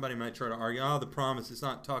is, because somebody might try to argue, the promise is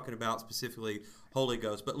not talking about specifically Holy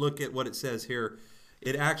Ghost. But look at what it says here.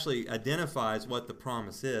 It actually identifies what the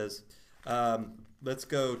promise is. Let's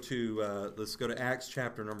go to Acts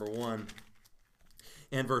chapter number 1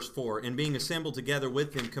 and verse 4. "And being assembled together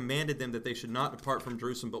with them, commanded them that they should not depart from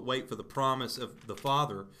Jerusalem, but wait for the promise of the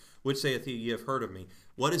Father, which saith he, ye have heard of me."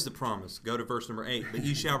 What is the promise? Go to verse number 8. "But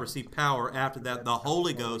ye shall receive power after that the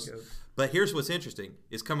Holy Ghost." But here's what's interesting.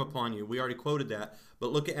 "Is come upon you." We already quoted that.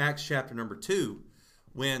 But look at Acts chapter number 2.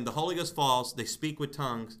 When the Holy Ghost falls, they speak with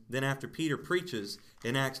tongues. Then after Peter preaches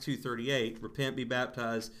in Acts 2:38, "Repent, be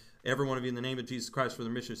baptized, every one of you in the name of Jesus Christ for the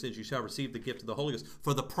remission of sins, you shall receive the gift of the Holy Ghost.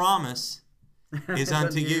 For the promise is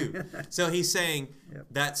unto you." So he's saying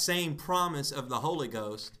that same promise of the Holy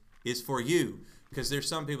Ghost is for you. Because there's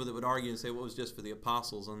some people that would argue and say, well, it was just for the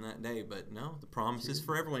apostles on that day. But no, the promise is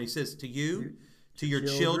for everyone. He says, to you, to your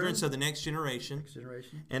children, so the next generation,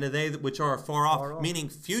 and to they which are far off, meaning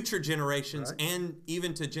future generations, and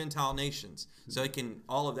even to Gentile nations. So it can,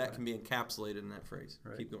 all of that can be encapsulated in that phrase.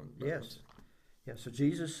 Keep going. Yes. Yeah, so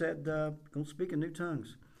Jesus said, "Go speak in new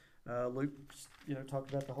tongues." Luke, talked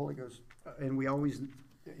about the Holy Ghost. And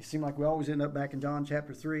it seemed like we always end up back in John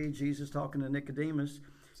chapter 3, Jesus talking to Nicodemus.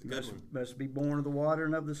 Must be born of the water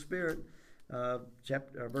and of the Spirit.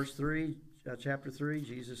 Verse 3, chapter 3,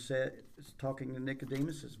 Jesus said, talking to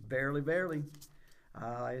Nicodemus, says, "Verily, verily,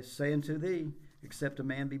 I say unto thee, except a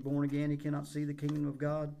man be born again, he cannot see the kingdom of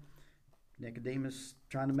God." Nicodemus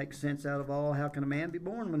trying to make sense out of all. How can a man be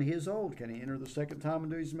born when he is old? Can he enter the second time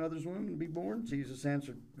into his mother's womb and be born? Jesus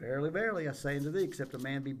answered, "Verily, verily, I say unto thee, except a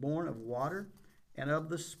man be born of water and of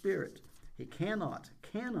the Spirit, he cannot.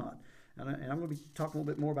 And I'm going to be talking a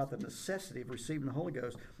little bit more about the necessity of receiving the Holy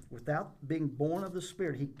Ghost. Without being born of the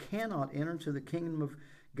Spirit, he cannot enter into the kingdom of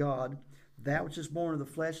God. That which is born of the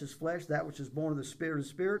flesh is flesh. That which is born of the Spirit is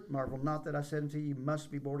spirit. Marvel not that I said unto you, you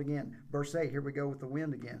must be born again." Verse 8, here we go with the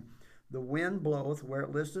wind again. "The wind bloweth where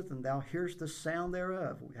it listeth, and thou hearest the sound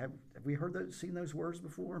thereof." Have we seen those words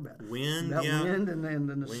before? About wind, wind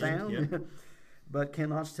and the sound? Yeah. but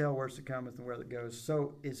cannot tell whence it cometh and where it goes.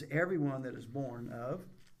 So is everyone that is born of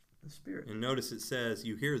the Spirit. And notice it says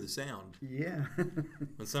you hear the sound. Yeah.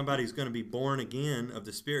 When somebody's going to be born again of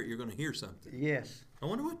the Spirit, you're going to hear something. Yes. I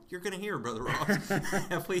wonder what you're going to hear, Brother Ross.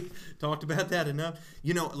 Have we talked about that enough?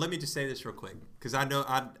 You know, let me just say this real quick, because I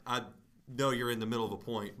know you're in the middle of a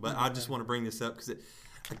point, but I just want to bring this up because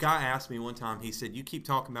a guy asked me one time. He said, "You keep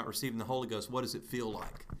talking about receiving the Holy Ghost. What does it feel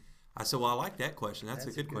like?" I said, "Well, I like that question. That's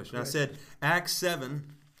a good question." I said, John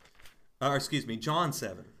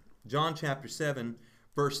 7, John chapter 7.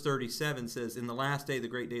 Verse 37 says, "In the last day, the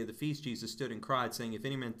great day of the feast, Jesus stood and cried, saying, If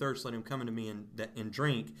any man thirst, let him come unto me and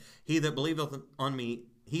drink. He that believeth on me,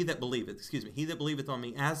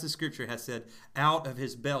 as the Scripture has said, out of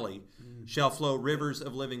his belly shall flow rivers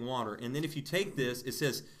of living water." And then if you take this, it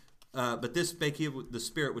says, "But this spake he of the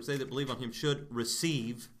Spirit, which they that believe on him should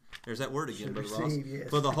receive." There's that word again, Brother Ross. Yes.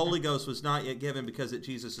 "For the Holy Ghost was not yet given, because that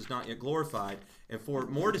Jesus is not yet glorified." And for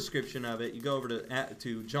more description of it, you go over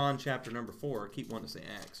to John chapter number 4. I keep wanting to say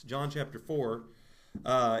Acts. John chapter 4,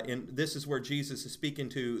 and this is where Jesus is speaking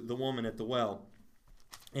to the woman at the well.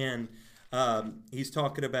 And he's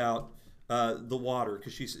talking about the water,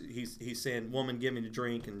 because he's saying, "Woman, give me to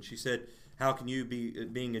drink." And she said, "How can you,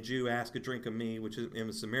 being a Jew, ask a drink of me, which am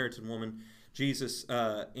a Samaritan woman?" Jesus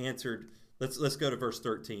answered... Let's go to verse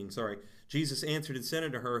 13. Sorry. "Jesus answered and said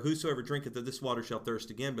unto her, Whosoever drinketh of this water shall thirst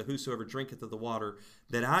again, but whosoever drinketh of the water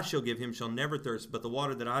that I shall give him shall never thirst, but the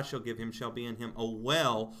water that I shall give him shall be in him a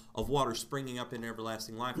well of water springing up in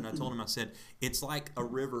everlasting life." And I told him, I said, it's like a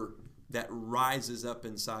river that rises up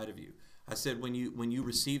inside of you. I said, when you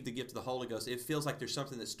receive the gift of the Holy Ghost, it feels like there's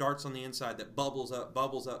something that starts on the inside that bubbles up,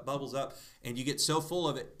 and you get so full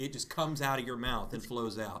of it, it just comes out of your mouth and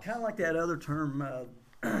flows out. Kind of like that other term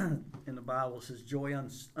in the Bible, it says joy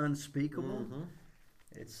unspeakable. Mm-hmm.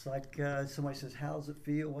 It's like somebody says, "How does it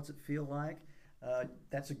feel? What's it feel like?"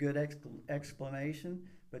 That's a good explanation,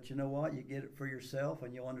 but you know what? You get it for yourself,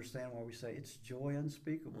 and you'll understand why we say it's joy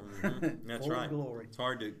unspeakable. Mm-hmm. That's full right. of glory. It's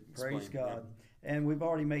hard to explain. Praise God. Yeah. And we've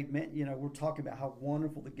already we're talking about how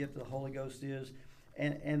wonderful the gift of the Holy Ghost is.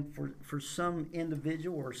 And for some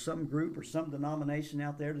individual or some group or some denomination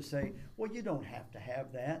out there to say, "Well, you don't have to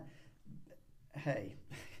have that." Hey,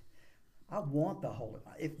 I want the Holy.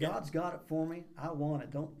 If God's got it for me, I want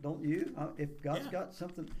it. Don't you? If God's got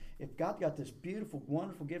something, if God got this beautiful,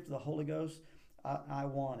 wonderful gift of the Holy Ghost, I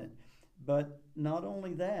want it. But not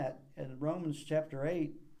only that, in Romans chapter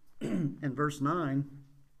 8 and verse 9,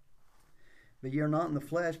 "But ye are not in the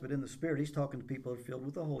flesh, but in the Spirit." He's talking to people who are filled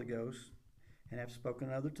with the Holy Ghost and have spoken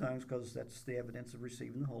in other tongues, because that's the evidence of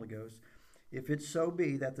receiving the Holy Ghost. If it so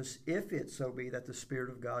be that the Spirit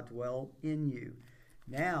of God dwell in you.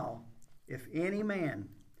 Now, if any man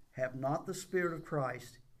have not the Spirit of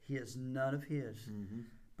Christ, he is none of his. Mm-hmm.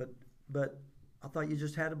 But I thought you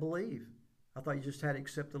just had to believe. I thought you just had to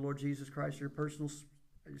accept the Lord Jesus Christ as your personal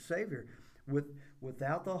Savior.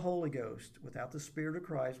 Without the Holy Ghost, without the Spirit of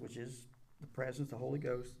Christ, which is the presence, the Holy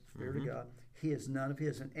Ghost, the Spirit of God, he is none of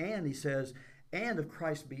his. And he says, "And if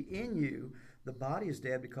Christ be in you, the body is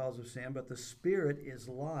dead because of sin, but the Spirit is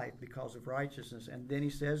life because of righteousness." And then he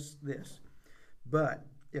says this, "But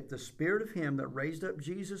if the Spirit of him that raised up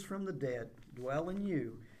Jesus from the dead dwell in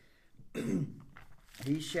you,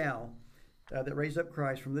 he shall, that raised up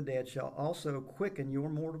Christ from the dead, shall also quicken your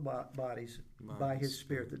mortal bodies by his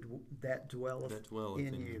Spirit that dwelleth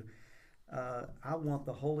in you." I want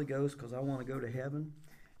the Holy Ghost because I want to go to heaven.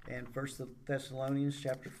 And 1 Thessalonians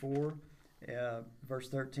chapter 4, verse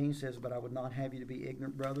 13 says, "But I would not have you to be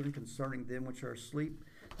ignorant, brethren, concerning them which are asleep,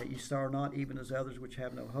 that ye sorrow not, even as others which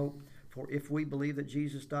have no hope. For if we believe that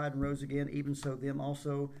Jesus died and rose again, even so them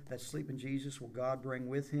also that sleep in Jesus will God bring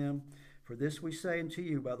with him. For this we say unto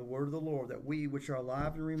you by the word of the Lord, that we which are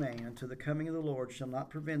alive and remain unto the coming of the Lord shall not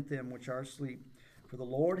prevent them which are asleep. For the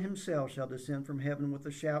Lord himself shall descend from heaven with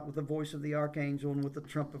a shout, with the voice of the archangel, and with the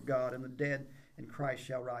trump of God, and the dead in Christ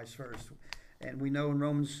shall rise first." And we know in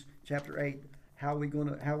Romans chapter 8, how are we going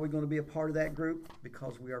to be a part of that group?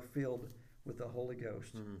 Because we are filled with the Holy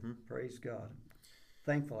Ghost. Mm-hmm. Praise God.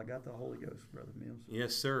 Thankful I got the Holy Ghost, Brother Mills.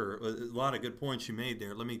 Yes, sir. A lot of good points you made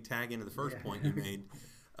there. Let me tag into the first point you made,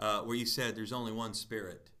 where you said there's only one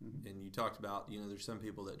Spirit. Mm-hmm. And you talked about, there's some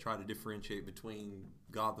people that try to differentiate between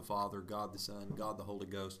God the Father, God the Son, God the Holy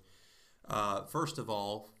Ghost. First of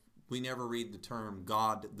all, we never read the term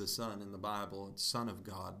God the Son in the Bible. It's Son of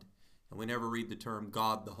God. And we never read the term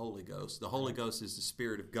God the Holy Ghost. The Holy Ghost is the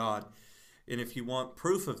Spirit of God. And if you want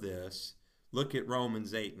proof of this, look at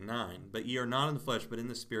Romans 8 and 9. "But ye are not in the flesh, but in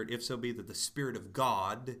the Spirit, if so be that the Spirit of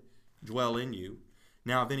God dwell in you."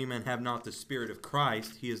 Now, if any man have not the Spirit of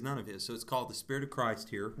Christ, he is none of his. So it's called the Spirit of Christ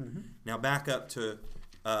here. Now back up to,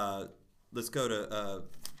 let's go to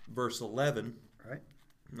verse 11. Right.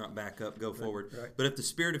 Not back up, go forward. Right. But if the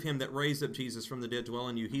Spirit of him that raised up Jesus from the dead dwell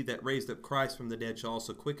in you, he that raised up Christ from the dead shall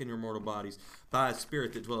also quicken your mortal bodies by his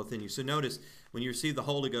Spirit that dwelleth in you. So notice, when you receive the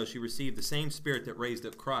Holy Ghost, you receive the same Spirit that raised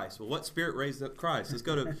up Christ. Well, what Spirit raised up Christ? Let's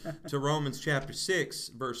go to Romans chapter 6,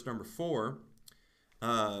 verse number 4.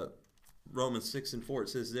 Romans 6 and 4, it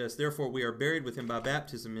says this, Therefore we are buried with him by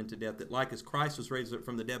baptism into death, that like as Christ was raised up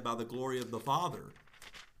from the dead by the glory of the Father.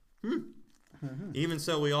 Even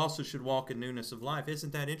so, we also should walk in newness of life.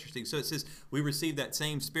 Isn't that interesting? So it says we receive that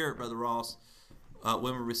same Spirit, Brother Ross,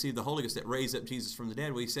 when we receive the Holy Ghost that raised up Jesus from the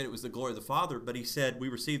dead. Well, he said it was the glory of the Father, but he said we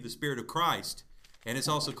received the Spirit of Christ, and it's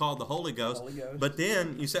also called the Holy Ghost. But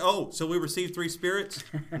then you say, oh, so we received three spirits?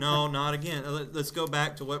 No, not again. Let's go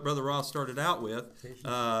back to what Brother Ross started out with,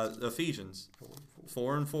 Ephesians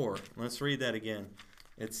 4 and 4. Let's read that again.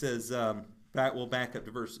 It says... we'll back up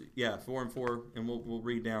to verse 4 and 4, and we'll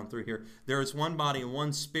read down through here. There is one body and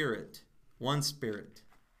one Spirit,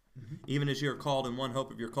 even as you are called in one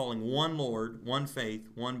hope of your calling, one Lord, one faith,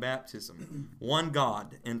 one baptism, one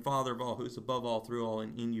God and Father of all, who is above all, through all,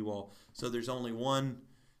 and in you all. So there's only one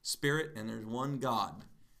Spirit and there's one God.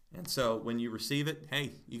 And so when you receive it,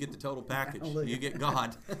 hey, you get the total package. You get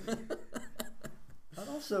God. I'd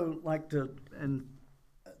also like to, and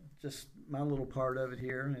just my little part of it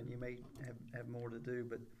here, and you may have more to do,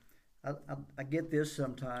 but I get this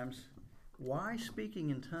sometimes. Why speaking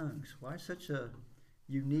in tongues? Why such a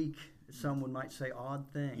unique, someone might say, odd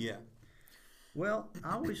thing? Yeah. Well,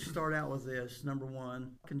 I always start out with this. Number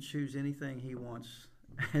one, can choose anything he wants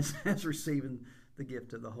as receiving the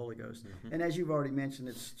gift of the Holy Ghost. And as you've already mentioned,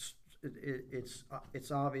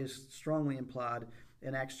 it's obvious, strongly implied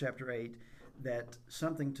in Acts chapter 8 that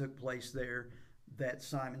something took place there, that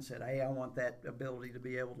Simon said, hey, I want that ability to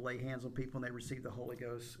be able to lay hands on people and they receive the Holy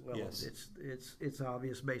Ghost. Well, yes. It's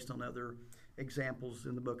obvious based on other examples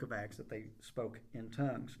in the book of Acts that they spoke in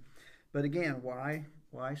tongues. But again, why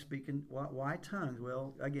speaking? Why tongues?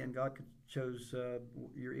 Well, again, God chose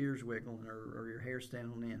your ears wiggling or your hair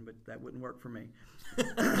standing on end, but that wouldn't work for me.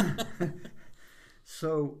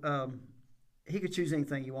 So he could choose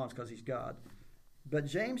anything he wants because he's God. But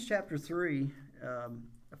James chapter 3,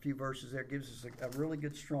 a few verses there, gives us a really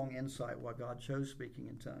good, strong insight why God chose speaking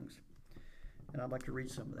in tongues. And I'd like to read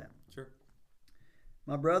some of that. Sure.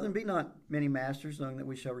 My brethren, be not many masters, knowing that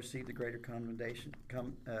we shall receive the greater condemnation.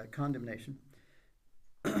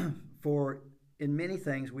 For in many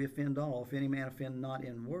things we offend all. If any man offend not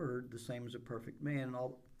in word, the same as a perfect man,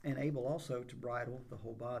 and able also to bridle the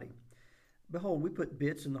whole body. Behold, we put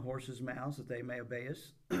bits in the horses' mouths that they may obey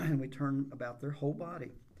us, and we turn about their whole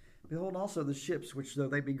body. Behold also the ships, which though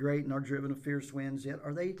they be great and are driven of fierce winds, yet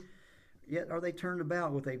are they turned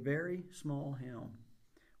about with a very small helm,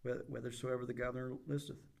 whithersoever the governor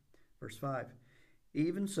listeth. Verse 5.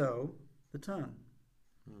 Even so, the tongue.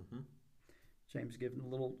 James giving a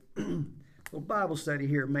little Bible study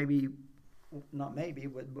here. But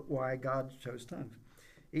why God chose tongues.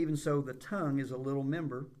 Even so, the tongue is a little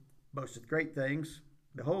member, boasteth great things.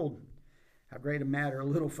 Behold, how great a matter a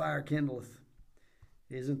little fire kindleth.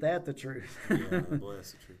 Isn't that the truth? Yeah, boy,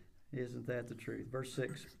 that's the truth. Isn't that the truth? Verse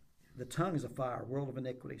 6. The tongue is a fire, world of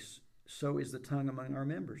iniquity. So is the tongue among our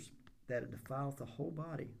members, that it defileth the whole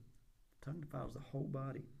body. The tongue defiles the whole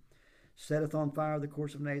body. Setteth on fire the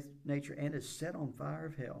course of nature, and is set on fire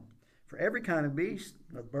of hell. For every kind of beast,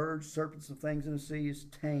 of birds, serpents, and things in the sea is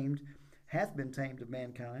tamed, hath been tamed of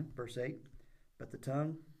mankind. Verse 8. But the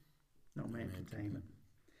tongue, no man can tame it.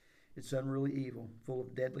 It's unruly evil, full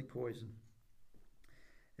of deadly poison.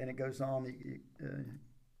 And it goes on.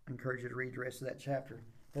 I encourage you to read the rest of that chapter.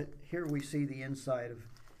 But here we see the insight of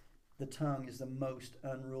the tongue is the most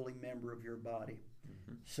unruly member of your body.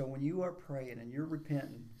 So when you are praying and you're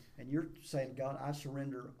repenting and you're saying, God, I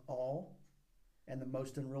surrender all, and the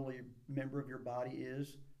most unruly member of your body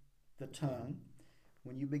is the tongue,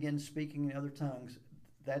 when you begin speaking in other tongues,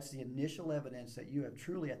 that's the initial evidence that you have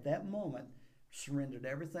truly at that moment surrendered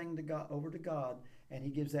everything to God, over to God, and he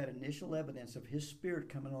gives that initial evidence of his Spirit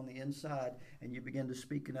coming on the inside, and you begin to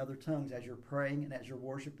speak in other tongues as you're praying and as you're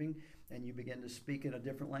worshiping, and you begin to speak in a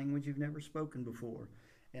different language you've never spoken before.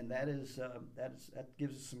 And that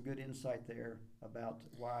gives us some good insight there about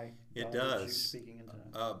why it does. Speaking in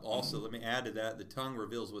tongues. Also, let me add to that: the tongue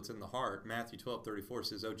reveals what's in the heart. Matthew 12:34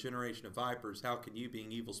 says, "O generation of vipers, how can you,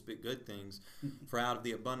 being evil, speak good things? For out of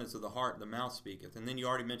the abundance of the heart the mouth speaketh." And then you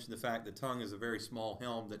already mentioned the fact the tongue is a very small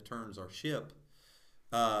helm that turns our ship.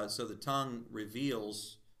 So the tongue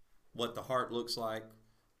reveals what the heart looks like,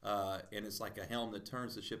 and it's like a helm that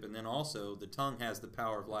turns the ship. And then also the tongue has the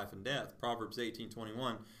power of life and death. Proverbs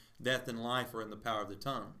 18:21, death and life are in the power of the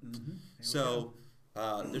tongue. Mm-hmm. So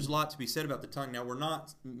there's a lot to be said about the tongue. Now, we're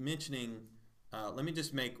not mentioning, let me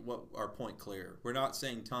just make what our point clear. We're not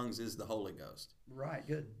saying tongues is the Holy Ghost. Right,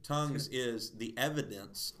 good. Tongues is the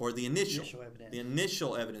evidence, or the initial evidence. The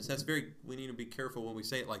initial evidence. That's we need to be careful when we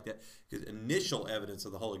say it like that, because initial evidence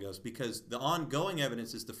of the Holy Ghost, because the ongoing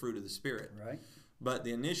evidence is the fruit of the Spirit. Right. But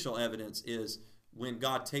the initial evidence is when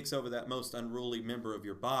God takes over that most unruly member of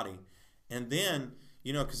your body. And then,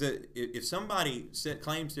 because if somebody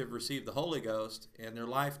claims to have received the Holy Ghost and their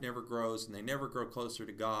life never grows and they never grow closer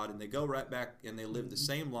to God and they go right back and they live the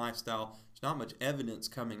same lifestyle, there's not much evidence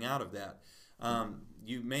coming out of that.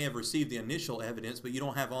 You may have received the initial evidence, but you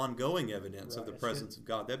don't have ongoing evidence of the presence of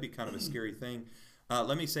God. That'd be kind of a scary thing.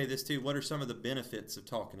 Let me say this too. What are some of the benefits of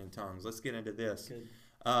talking in tongues? Let's get into this. Good.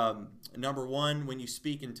 Number one, when you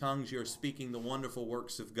speak in tongues, you're speaking the wonderful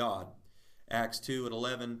works of God. Acts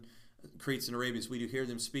 2:11, Cretes and Arabians, we do hear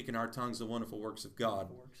them speak in our tongues the wonderful works of God.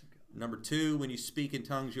 Number two, when you speak in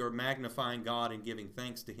tongues, you are magnifying God and giving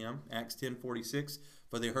thanks to Him. Acts 10:46,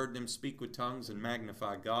 for they heard them speak with tongues and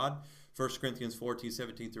magnify God. 1 Corinthians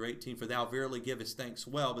 14:17-18, for thou verily givest thanks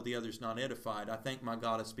well, but the others not edified. I thank my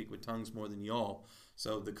God I speak with tongues more than you all.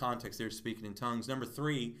 So the context there is speaking in tongues. Number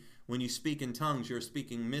three, when you speak in tongues, you're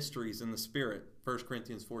speaking mysteries in the Spirit. 1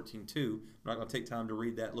 Corinthians 14:2. I'm not going to take time to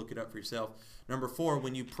read that. Look it up for yourself. Number four,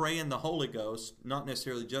 when you pray in the Holy Ghost, not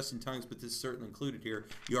necessarily just in tongues, but this is certainly included here,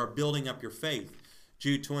 you are building up your faith.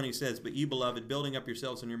 Jude 20 says, but you, beloved, building up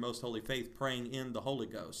yourselves in your most holy faith, praying in the Holy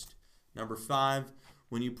Ghost. Number five,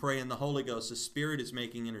 when you pray in the Holy Ghost, the Spirit is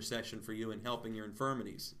making intercession for you and helping your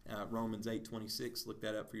infirmities. Romans 8:26, look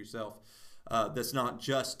that up for yourself. That's not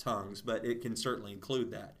just tongues, but it can certainly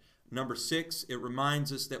include that. Number six, it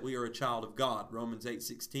reminds us that we are a child of God. Romans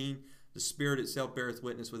 8:16, the Spirit itself beareth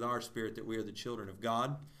witness with our spirit that we are the children of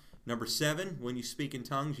God. Number seven, when you speak in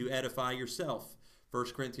tongues, you edify yourself.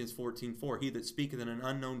 1 Corinthians 14:4, he that speaketh in an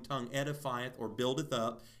unknown tongue edifieth or buildeth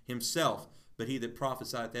up himself, but he that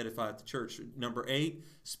prophesieth edifieth the church. Number eight,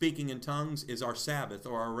 speaking in tongues is our Sabbath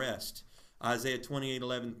or our rest. Isaiah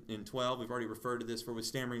 28:11-12, we've already referred to this, for with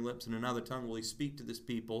stammering lips and another tongue will he speak to this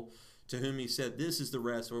people, to whom he said, this is the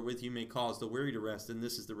rest, wherewith you may cause the weary to rest, and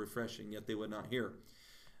this is the refreshing, yet they would not hear.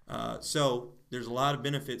 So there's a lot of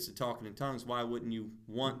benefits to talking in tongues. Why wouldn't you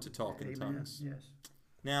want to talk in tongues? Yes.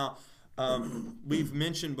 Now, we've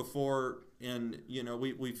mentioned before, and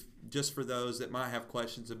we've just for those that might have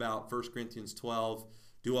questions about 1 Corinthians 12,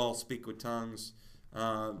 do all speak with tongues?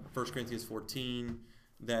 1 Corinthians 14,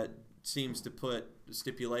 that seems to put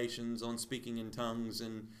stipulations on speaking in tongues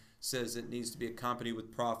and says it needs to be accompanied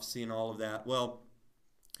with prophecy and all of that. Well,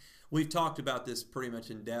 we've talked about this pretty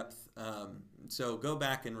much in depth. So go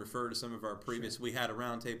back and refer to some of our previous. We had a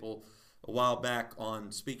roundtable a while back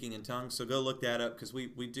on speaking in tongues. So go look that up, because we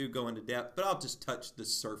do go into depth. But I'll just touch the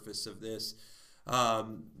surface of this.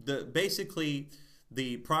 Basically,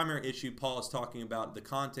 the primary issue Paul is talking about, the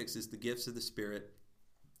context is the gifts of the Spirit.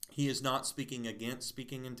 He is not speaking against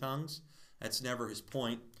speaking in tongues. That's never his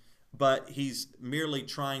point. But he's merely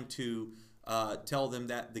trying to tell them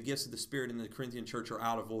that the gifts of the Spirit in the Corinthian church are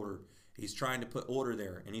out of order. He's trying to put order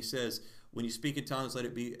there. And he says, when you speak in tongues, let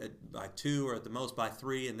it be by two or at the most by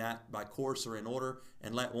three, and that by course or in order,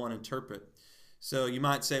 and let one interpret. So you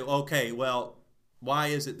might say, okay, well, why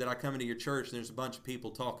is it that I come into your church and there's a bunch of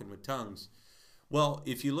people talking with tongues? Well,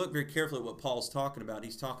 if you look very carefully at what Paul's talking about,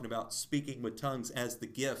 he's talking about speaking with tongues as the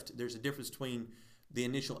gift. There's a difference between the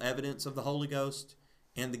initial evidence of the Holy Ghost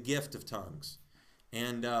and the gift of tongues.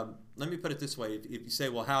 And let me put it this way. If you say,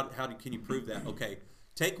 well, how can you prove that? Okay,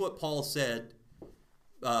 take what Paul said,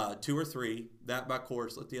 2 or 3, that by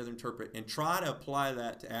course, let the other interpret, and try to apply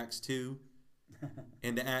that to Acts 2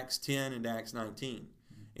 and to Acts 10 and to Acts 19.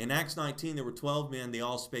 In Acts 19, there were 12 men. They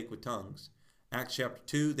all spake with tongues. Acts chapter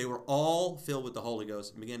 2, they were all filled with the Holy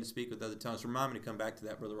Ghost and began to speak with other tongues. Remind me to come back to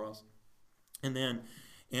that, Brother Ross. And then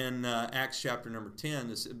in Acts chapter number 10,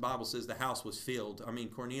 the Bible says the house was filled. I mean,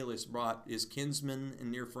 Cornelius brought his kinsmen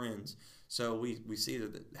and near friends. So we see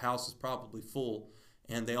that the house is probably full,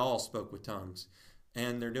 and they all spoke with tongues.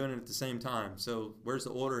 And they're doing it at the same time. So where's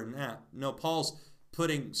the order in that? No, Paul's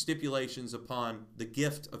putting stipulations upon the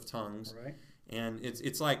gift of tongues. Right. And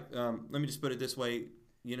it's like, let me just put it this way.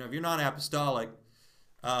 If you're not apostolic,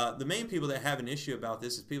 the main people that have an issue about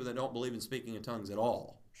this is people that don't believe in speaking in tongues at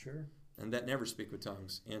all. Sure. And that never speak with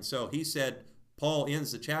tongues. And so he said, Paul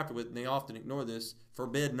ends the chapter with, and they often ignore this,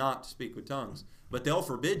 forbid not to speak with tongues. But they'll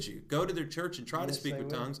forbid you. Go to their church and try to speak with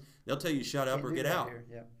tongues. They'll tell you shut up or get out.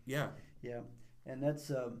 Yeah. Yeah. Yeah. And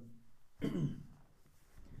that's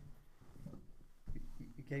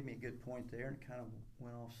gave me a good point there, and it kind of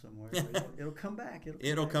went off somewhere. It'll come back.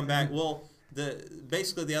 It'll come back. Well,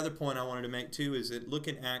 basically the other point I wanted to make too is that look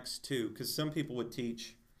at Acts 2, because some people would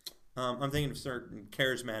teach. I'm thinking of certain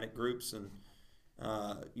charismatic groups and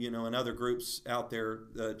and other groups out there,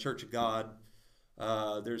 the Church of God.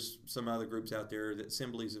 There's some other groups out there, that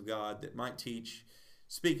Assemblies of God, that might teach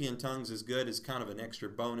speaking in tongues is good as kind of an extra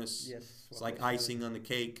bonus. Yes, it's like icing on the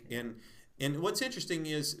cake. And what's interesting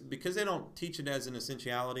is because they don't teach it as an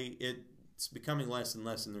essentiality, it's becoming less and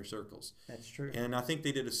less in their circles. That's true. And I think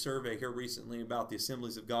they did a survey here recently about the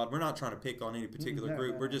Assemblies of God. We're not trying to pick on any particular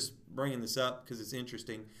group. We're just bringing this up because it's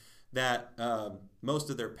interesting that most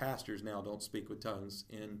of their pastors now don't speak with tongues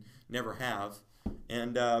and never have.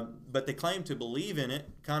 And but they claim to believe in it,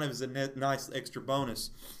 kind of as a nice extra bonus.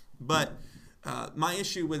 But my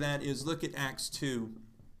issue with that is look at Acts 2.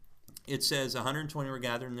 It says 120 were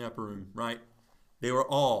gathered in the upper room, right? They were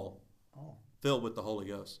all filled with the Holy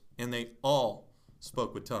Ghost, and they all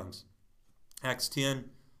spoke with tongues. Acts 10,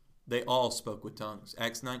 they all spoke with tongues.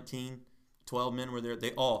 Acts 19, 12 men were there.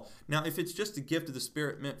 They all. Now, if it's just a gift of the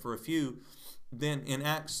Spirit meant for a few, then in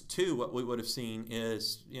Acts 2, what we would have seen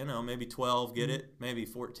is, maybe 12 get it, maybe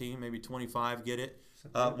 14, maybe 25 get it.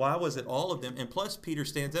 Why was it all of them? And plus, Peter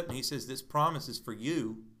stands up and he says, this promise is for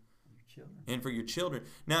you and for your children.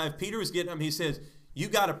 Now, if Peter was getting up, he says, you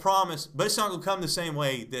got a promise, but it's not going to come the same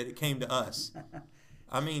way that it came to us.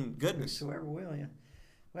 I mean, goodness. Whosoever will, yeah.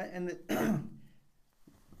 Well, and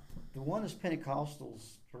the one is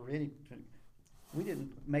Pentecostals, we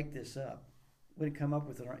didn't make this up. We didn't come up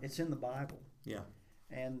with it. It's in the Bible. Yeah.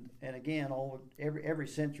 And again, every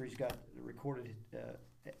century's got recorded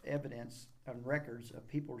evidence and records of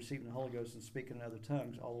people receiving the Holy Ghost and speaking in other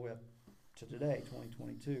tongues all the way up to today,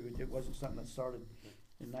 2022. It wasn't something that started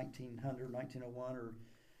in 1900, 1901, or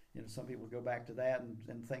some people go back to that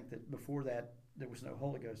and think that before that there was no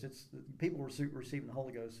Holy Ghost. People were receiving the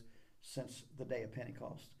Holy Ghost since the day of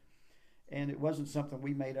Pentecost, and it wasn't something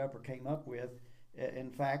we made up or came up with.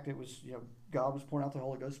 In fact, it was God was pouring out the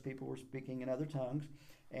Holy Ghost. People were speaking in other tongues,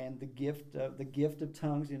 and the gift of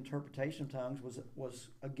tongues, the interpretation of tongues, was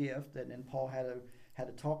a gift. And Paul had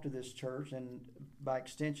to talk to this church, and by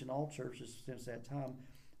extension, all churches since that time,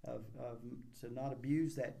 to not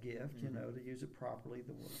abuse that gift, to use it properly,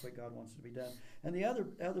 the way God wants it to be done. And the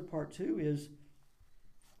other part too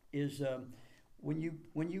is when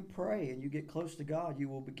you pray and you get close to God, you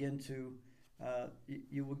will begin to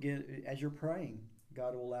you will get, as you're praying,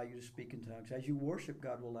 God will allow you to speak in tongues. As you worship,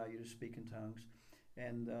 God will allow you to speak in tongues.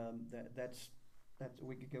 And that's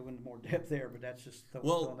we could go into more depth there, but that's just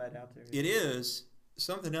throwing that out there. It is.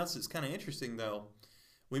 Something else that's kind of interesting, though.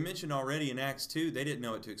 We mentioned already in Acts 2, they didn't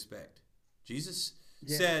know what to expect. Jesus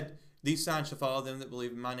said, these signs shall follow them that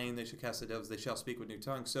believe in my name. They shall cast out devils. They shall speak with new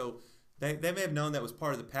tongues. So they may have known that was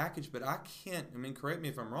part of the package, but correct me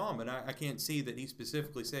if I'm wrong, but I can't see that he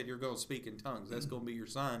specifically said, you're going to speak in tongues. That's going to be your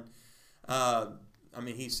sign.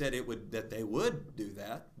 He said that they would do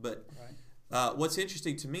that. But what's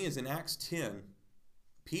interesting to me is in Acts 10,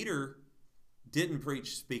 Peter didn't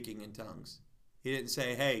preach speaking in tongues. He didn't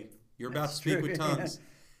say, hey, you're about to speak with tongues.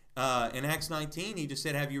 In Acts 19, he just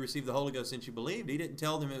said, have you received the Holy Ghost since you believed? He didn't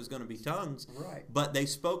tell them it was going to be tongues. Right. But they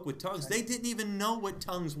spoke with tongues. They didn't even know what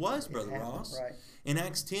tongues was, Brother Ross. Right. In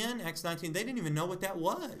Acts 10, Acts 19, they didn't even know what that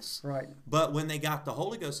was. Right. But when they got the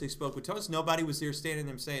Holy Ghost, they spoke with tongues. Nobody was there standing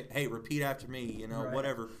there saying, hey, repeat after me,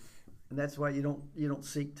 whatever. And that's why you don't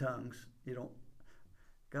seek tongues. You don't,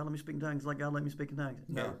 God, let me speak in tongues like God let me speak in tongues.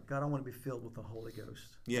 No, God, I want to be filled with the Holy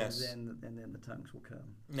Ghost. Yes. And then the tongues will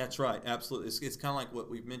come. That's right. Absolutely. It's kind of like what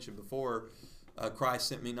we've mentioned before. Christ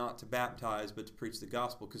sent me not to baptize, but to preach the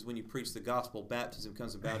gospel. Because when you preach the gospel, baptism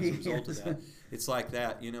comes about as a result of that. It's like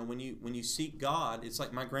that. When you seek God, it's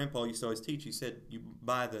like my grandpa used to always teach. He said, you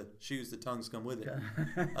buy the shoes, the tongues come with it.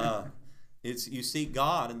 You seek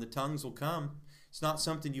God, and the tongues will come. It's not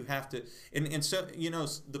something you have to, and so,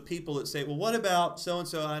 the people that say, well, what about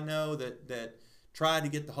so-and-so I know that tried to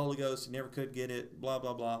get the Holy Ghost and never could get it, blah,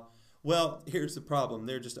 blah, blah. Well, here's the problem.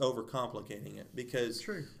 They're just overcomplicating it because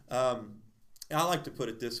True. I like to put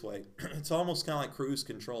it this way. It's almost kind of like cruise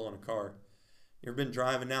control on a car. You ever been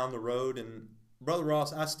driving down the road and, Brother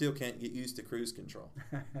Ross, I still can't get used to cruise control.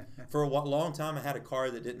 For a long time, I had a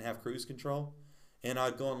car that didn't have cruise control, and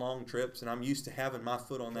I'd go on long trips, and I'm used to having my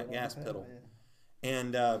foot on that gas pedal. Yeah.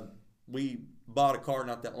 And we bought a car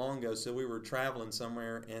not that long ago, so we were traveling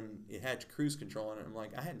somewhere, and it had cruise control on it. I'm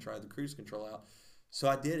like, I hadn't tried the cruise control out. So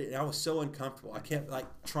I did it, and I was so uncomfortable. I kept,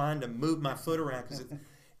 trying to move my foot around.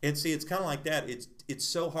 And see, it's kind of like that. It's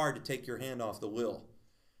so hard to take your hand off the wheel.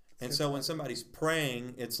 And so when somebody's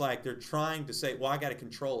praying, it's like they're trying to say, well, I got to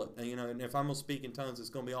control it. And if I'm going to speak in tongues, it's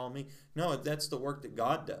going to be all me. No, that's the work that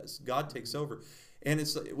God does. God takes over. And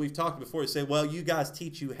we've talked before, you say, well, you guys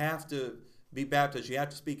teach you have to be baptized. You have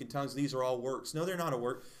to speak in tongues. These are all works. No, they're not a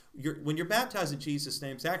work. When you're baptized in Jesus'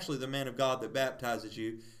 name, it's actually the man of God that baptizes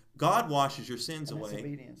you. God washes your sins away.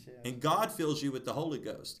 Obedience, yeah. And God fills you with the Holy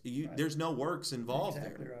Ghost. Right. There's no works involved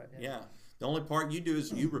exactly there. Right, yeah. The only part you do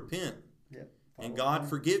is you repent. Yep. And God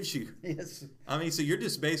forgives you. Yes. So you're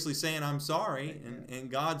just basically saying, I'm sorry, and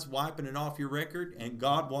God's wiping it off your record, and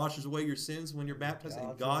God washes away your sins when you're baptized,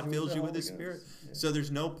 and God fills you with His Spirit. Yeah. So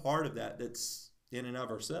there's no part of that that's in and of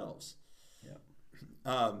ourselves.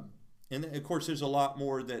 Yeah. And of course, there's a lot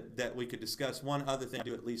more that we could discuss. One other thing I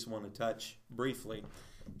do at least want to touch briefly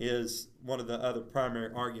is one of the other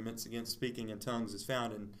primary arguments against speaking in tongues is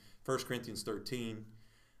found in 1 Corinthians 13.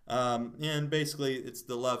 And basically, it's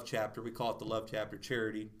the love chapter. We call it the love chapter,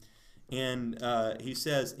 charity. And he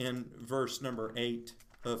says in verse number 8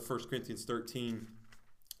 of 1 Corinthians 13,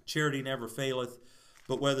 charity never faileth,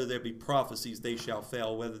 but whether there be prophecies, they shall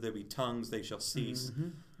fail. Whether there be tongues, they shall cease. Mm-hmm.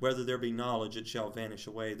 Whether there be knowledge, it shall vanish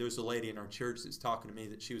away. There's a lady in our church that's talking to me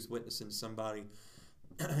that she was witnessing to somebody.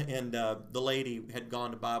 And the lady had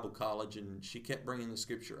gone to Bible college, and she kept bringing the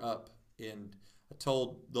scripture up. And I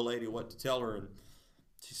told the lady what to tell her, and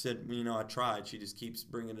she said, I tried. She just keeps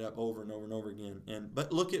bringing it up over and over and over again.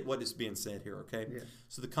 But look at what is being said here, okay? Yeah.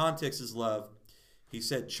 So the context is love. He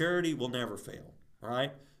said charity will never fail,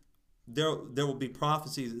 right? There will be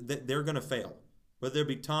prophecies that they're going to fail. Whether there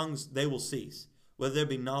be tongues, they will cease. Whether there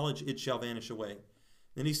be knowledge, it shall vanish away.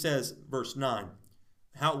 Then he says, verse 9,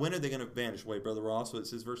 when are they going to vanish away, Brother Ross? So it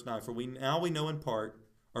says, verse 9, for we know in part,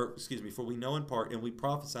 and we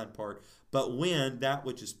prophesy in part, but when that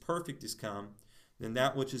which is perfect is come, then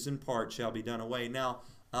that which is in part shall be done away. Now,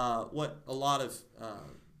 what a lot of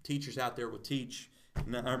teachers out there will teach,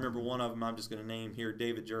 and I remember one of them I'm just going to name here,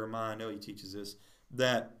 David Jeremiah, I know he teaches this,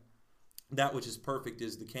 that which is perfect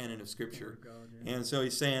is the canon of Scripture. Oh, God, yeah. And so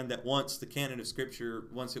he's saying that once the canon of Scripture,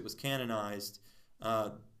 once it was canonized,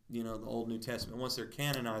 the Old New Testament, once they're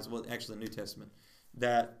canonized, well, actually the New Testament,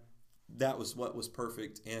 that was what was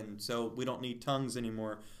perfect. And so we don't need tongues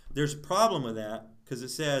anymore. There's a problem with that because it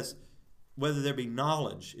says, whether there be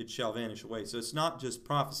knowledge, it shall vanish away. So it's not just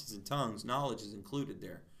prophecies and tongues. Knowledge is included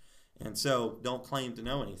there. And so don't claim to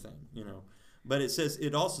know anything, But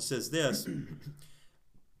it also says this,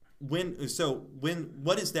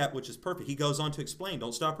 what is that which is perfect? He goes on to explain.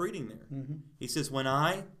 Don't stop reading there. Mm-hmm. He says, when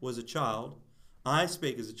I was a child, I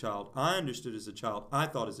spake as a child, I understood as a child, I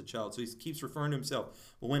thought as a child. So he keeps referring to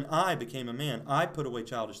himself. But when I became a man, I put away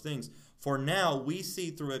childish things. For now we see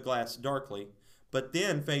through a glass darkly, but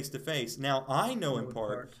then face to face. Now I know in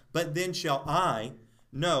part, but then shall I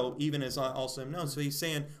know, even as I also am known. So he's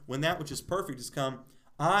saying, when that which is perfect has come,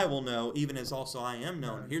 I will know, even as also I am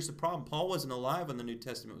known. Right. Here's the problem. Paul wasn't alive when the New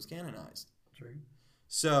Testament was canonized. True.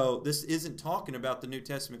 So this isn't talking about the New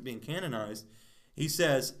Testament being canonized. He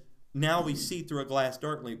says, now we see through a glass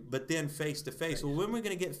darkly, but then face to face. Well, when are we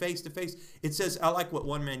going to get face to face? It says, I like what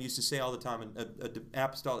one man used to say all the time, an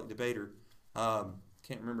apostolic debater,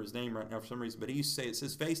 can't remember his name right now for some reason, but he used to say, it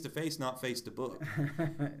says face to face, not face to book.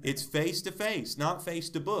 It's face to face, not face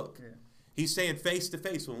to book. Yeah. He's saying face to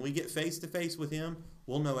face. When we get face to face with him,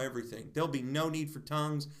 we'll know everything. There'll be no need for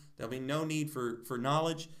tongues. There'll be no need for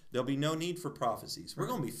knowledge. There'll be no need for prophecies. We're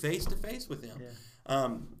going to be face to face with him. Yeah.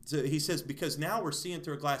 So he says, because now we're seeing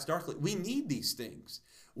through a glass darkly, we need these things.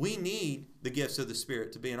 We need the gifts of the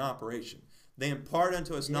Spirit to be in operation. They impart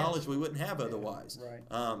unto us knowledge we wouldn't have otherwise.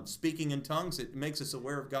 Right. Speaking in tongues, it makes us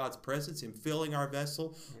aware of God's presence, Him filling our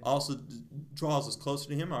vessel, also draws us closer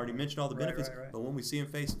to Him. I already mentioned all the benefits, right. But when we see Him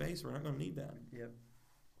face to face, we're not going to need that. Yep.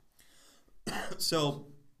 So,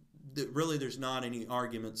 really, there's not any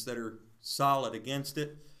arguments that are solid against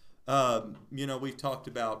it. We've talked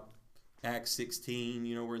about Acts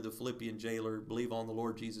 16, where the Philippian jailer, believe on the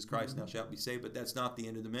Lord Jesus Christ, and thou shalt be saved. But that's not the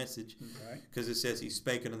end of the message, because it says he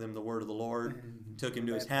spake unto them the word of the Lord, took him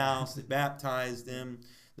to his house, baptized them.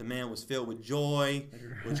 The man was filled with joy,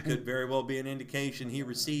 which could very well be an indication he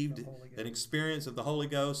received an experience of the Holy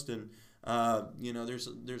Ghost. And there's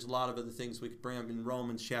a lot of other things we could bring up in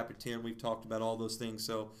Romans chapter 10. We've talked about all those things.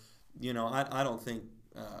 So, I don't think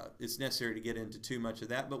it's necessary to get into too much of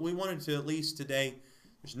that. But we wanted to at least today.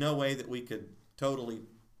 There's no way that we could totally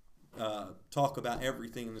talk about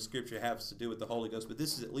everything in the Scripture that has to do with the Holy Ghost, but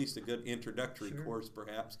this is at least a good introductory course,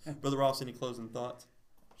 perhaps. Brother Ross, any closing thoughts?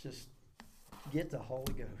 Just get the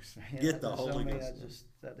Holy Ghost, man. Get the Holy Ghost.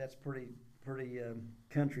 That's pretty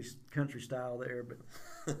country style there,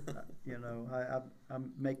 but I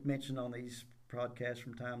make mention on these broadcast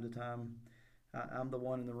from time to time. I'm the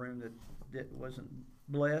one in the room that wasn't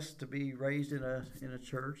blessed to be raised in a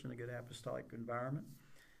church in a good apostolic environment.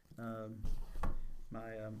 When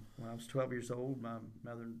I was 12 years old, my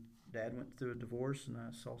mother and dad went through a divorce, and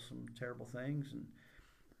I saw some terrible things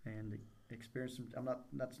and experienced some.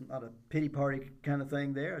 That's not a pity party kind of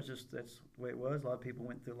thing there. It's just that's the way it was. A lot of people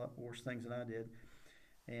went through a lot worse things than I did,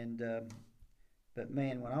 and but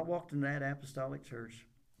man, when I walked in that apostolic church,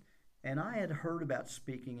 and I had heard about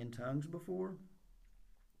speaking in tongues before.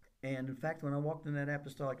 And in fact, when I walked in that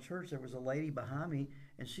apostolic church, there was a lady behind me,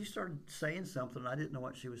 and she started saying something, and I didn't know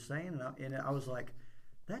what she was saying, and I was like,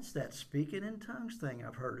 that's that speaking in tongues thing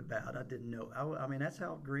I've heard about. I didn't know. I mean, that's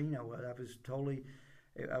how green I was. I was totally,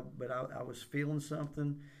 but I was feeling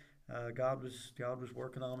something. God was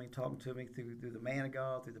working on me, talking to me through the man of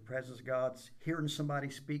God, through the presence of God. Hearing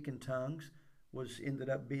somebody speak in tongues ended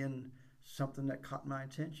up being something that caught my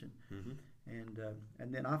attention. Mm-hmm.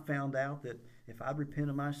 And then I found out that if I'd repent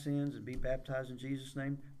of my sins and be baptized in Jesus'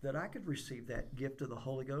 name, that I could receive that gift of the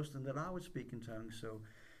Holy Ghost and that I would speak in tongues.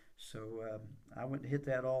 So I went to hit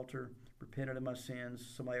that altar, repented of my sins.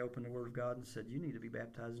 Somebody opened the Word of God and said, "You need to be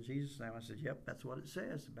baptized in Jesus' name." I said, "Yep, that's what it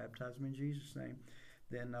says. Baptize me in Jesus' name."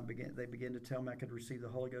 Then they began to tell me I could receive the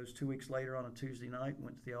Holy Ghost. 2 weeks later on a Tuesday night,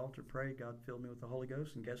 went to the altar, prayed. God filled me with the Holy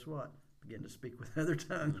Ghost, and guess what? Began to speak with other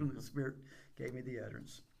tongues when the Spirit gave me the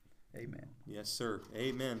utterance. Amen. Yes, sir.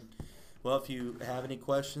 Amen. Well, if you have any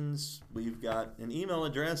questions, we've got an email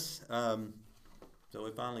address. So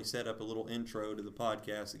we finally set up a little intro to the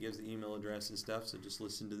podcast that gives the email address and stuff. So just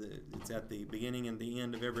listen to it's at the beginning and the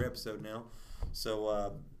end of every episode now.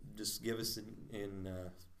 So just give us an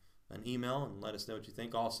email and let us know what you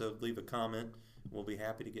think. Also, leave a comment. We'll be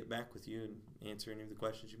happy to get back with you and answer any of the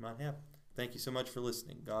questions you might have. Thank you so much for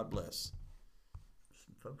listening. God bless.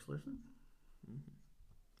 Some folks listen? Mm-hmm.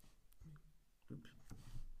 Oops.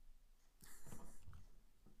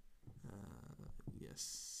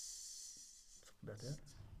 Yes. About that?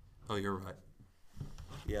 Oh, you're right.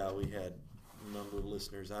 Yeah, we had a number of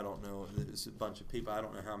listeners. I don't know. There's a bunch of people. I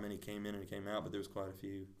don't know how many came in and came out, but there was quite a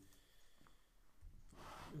few.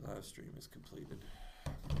 The live stream is completed.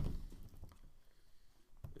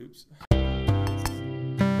 Oops.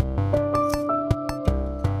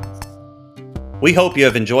 We hope you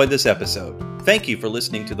have enjoyed this episode. Thank you for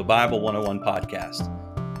listening to the Bible 101 podcast.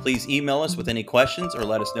 Please email us with any questions or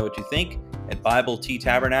let us know what you think at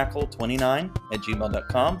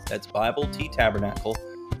BibleTTabernacle29@gmail.com. That's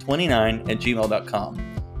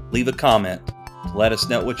BibleTTabernacle29@gmail.com. Leave a comment to let us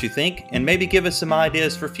know what you think and maybe give us some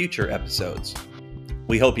ideas for future episodes.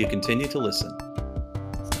 We hope you continue to listen.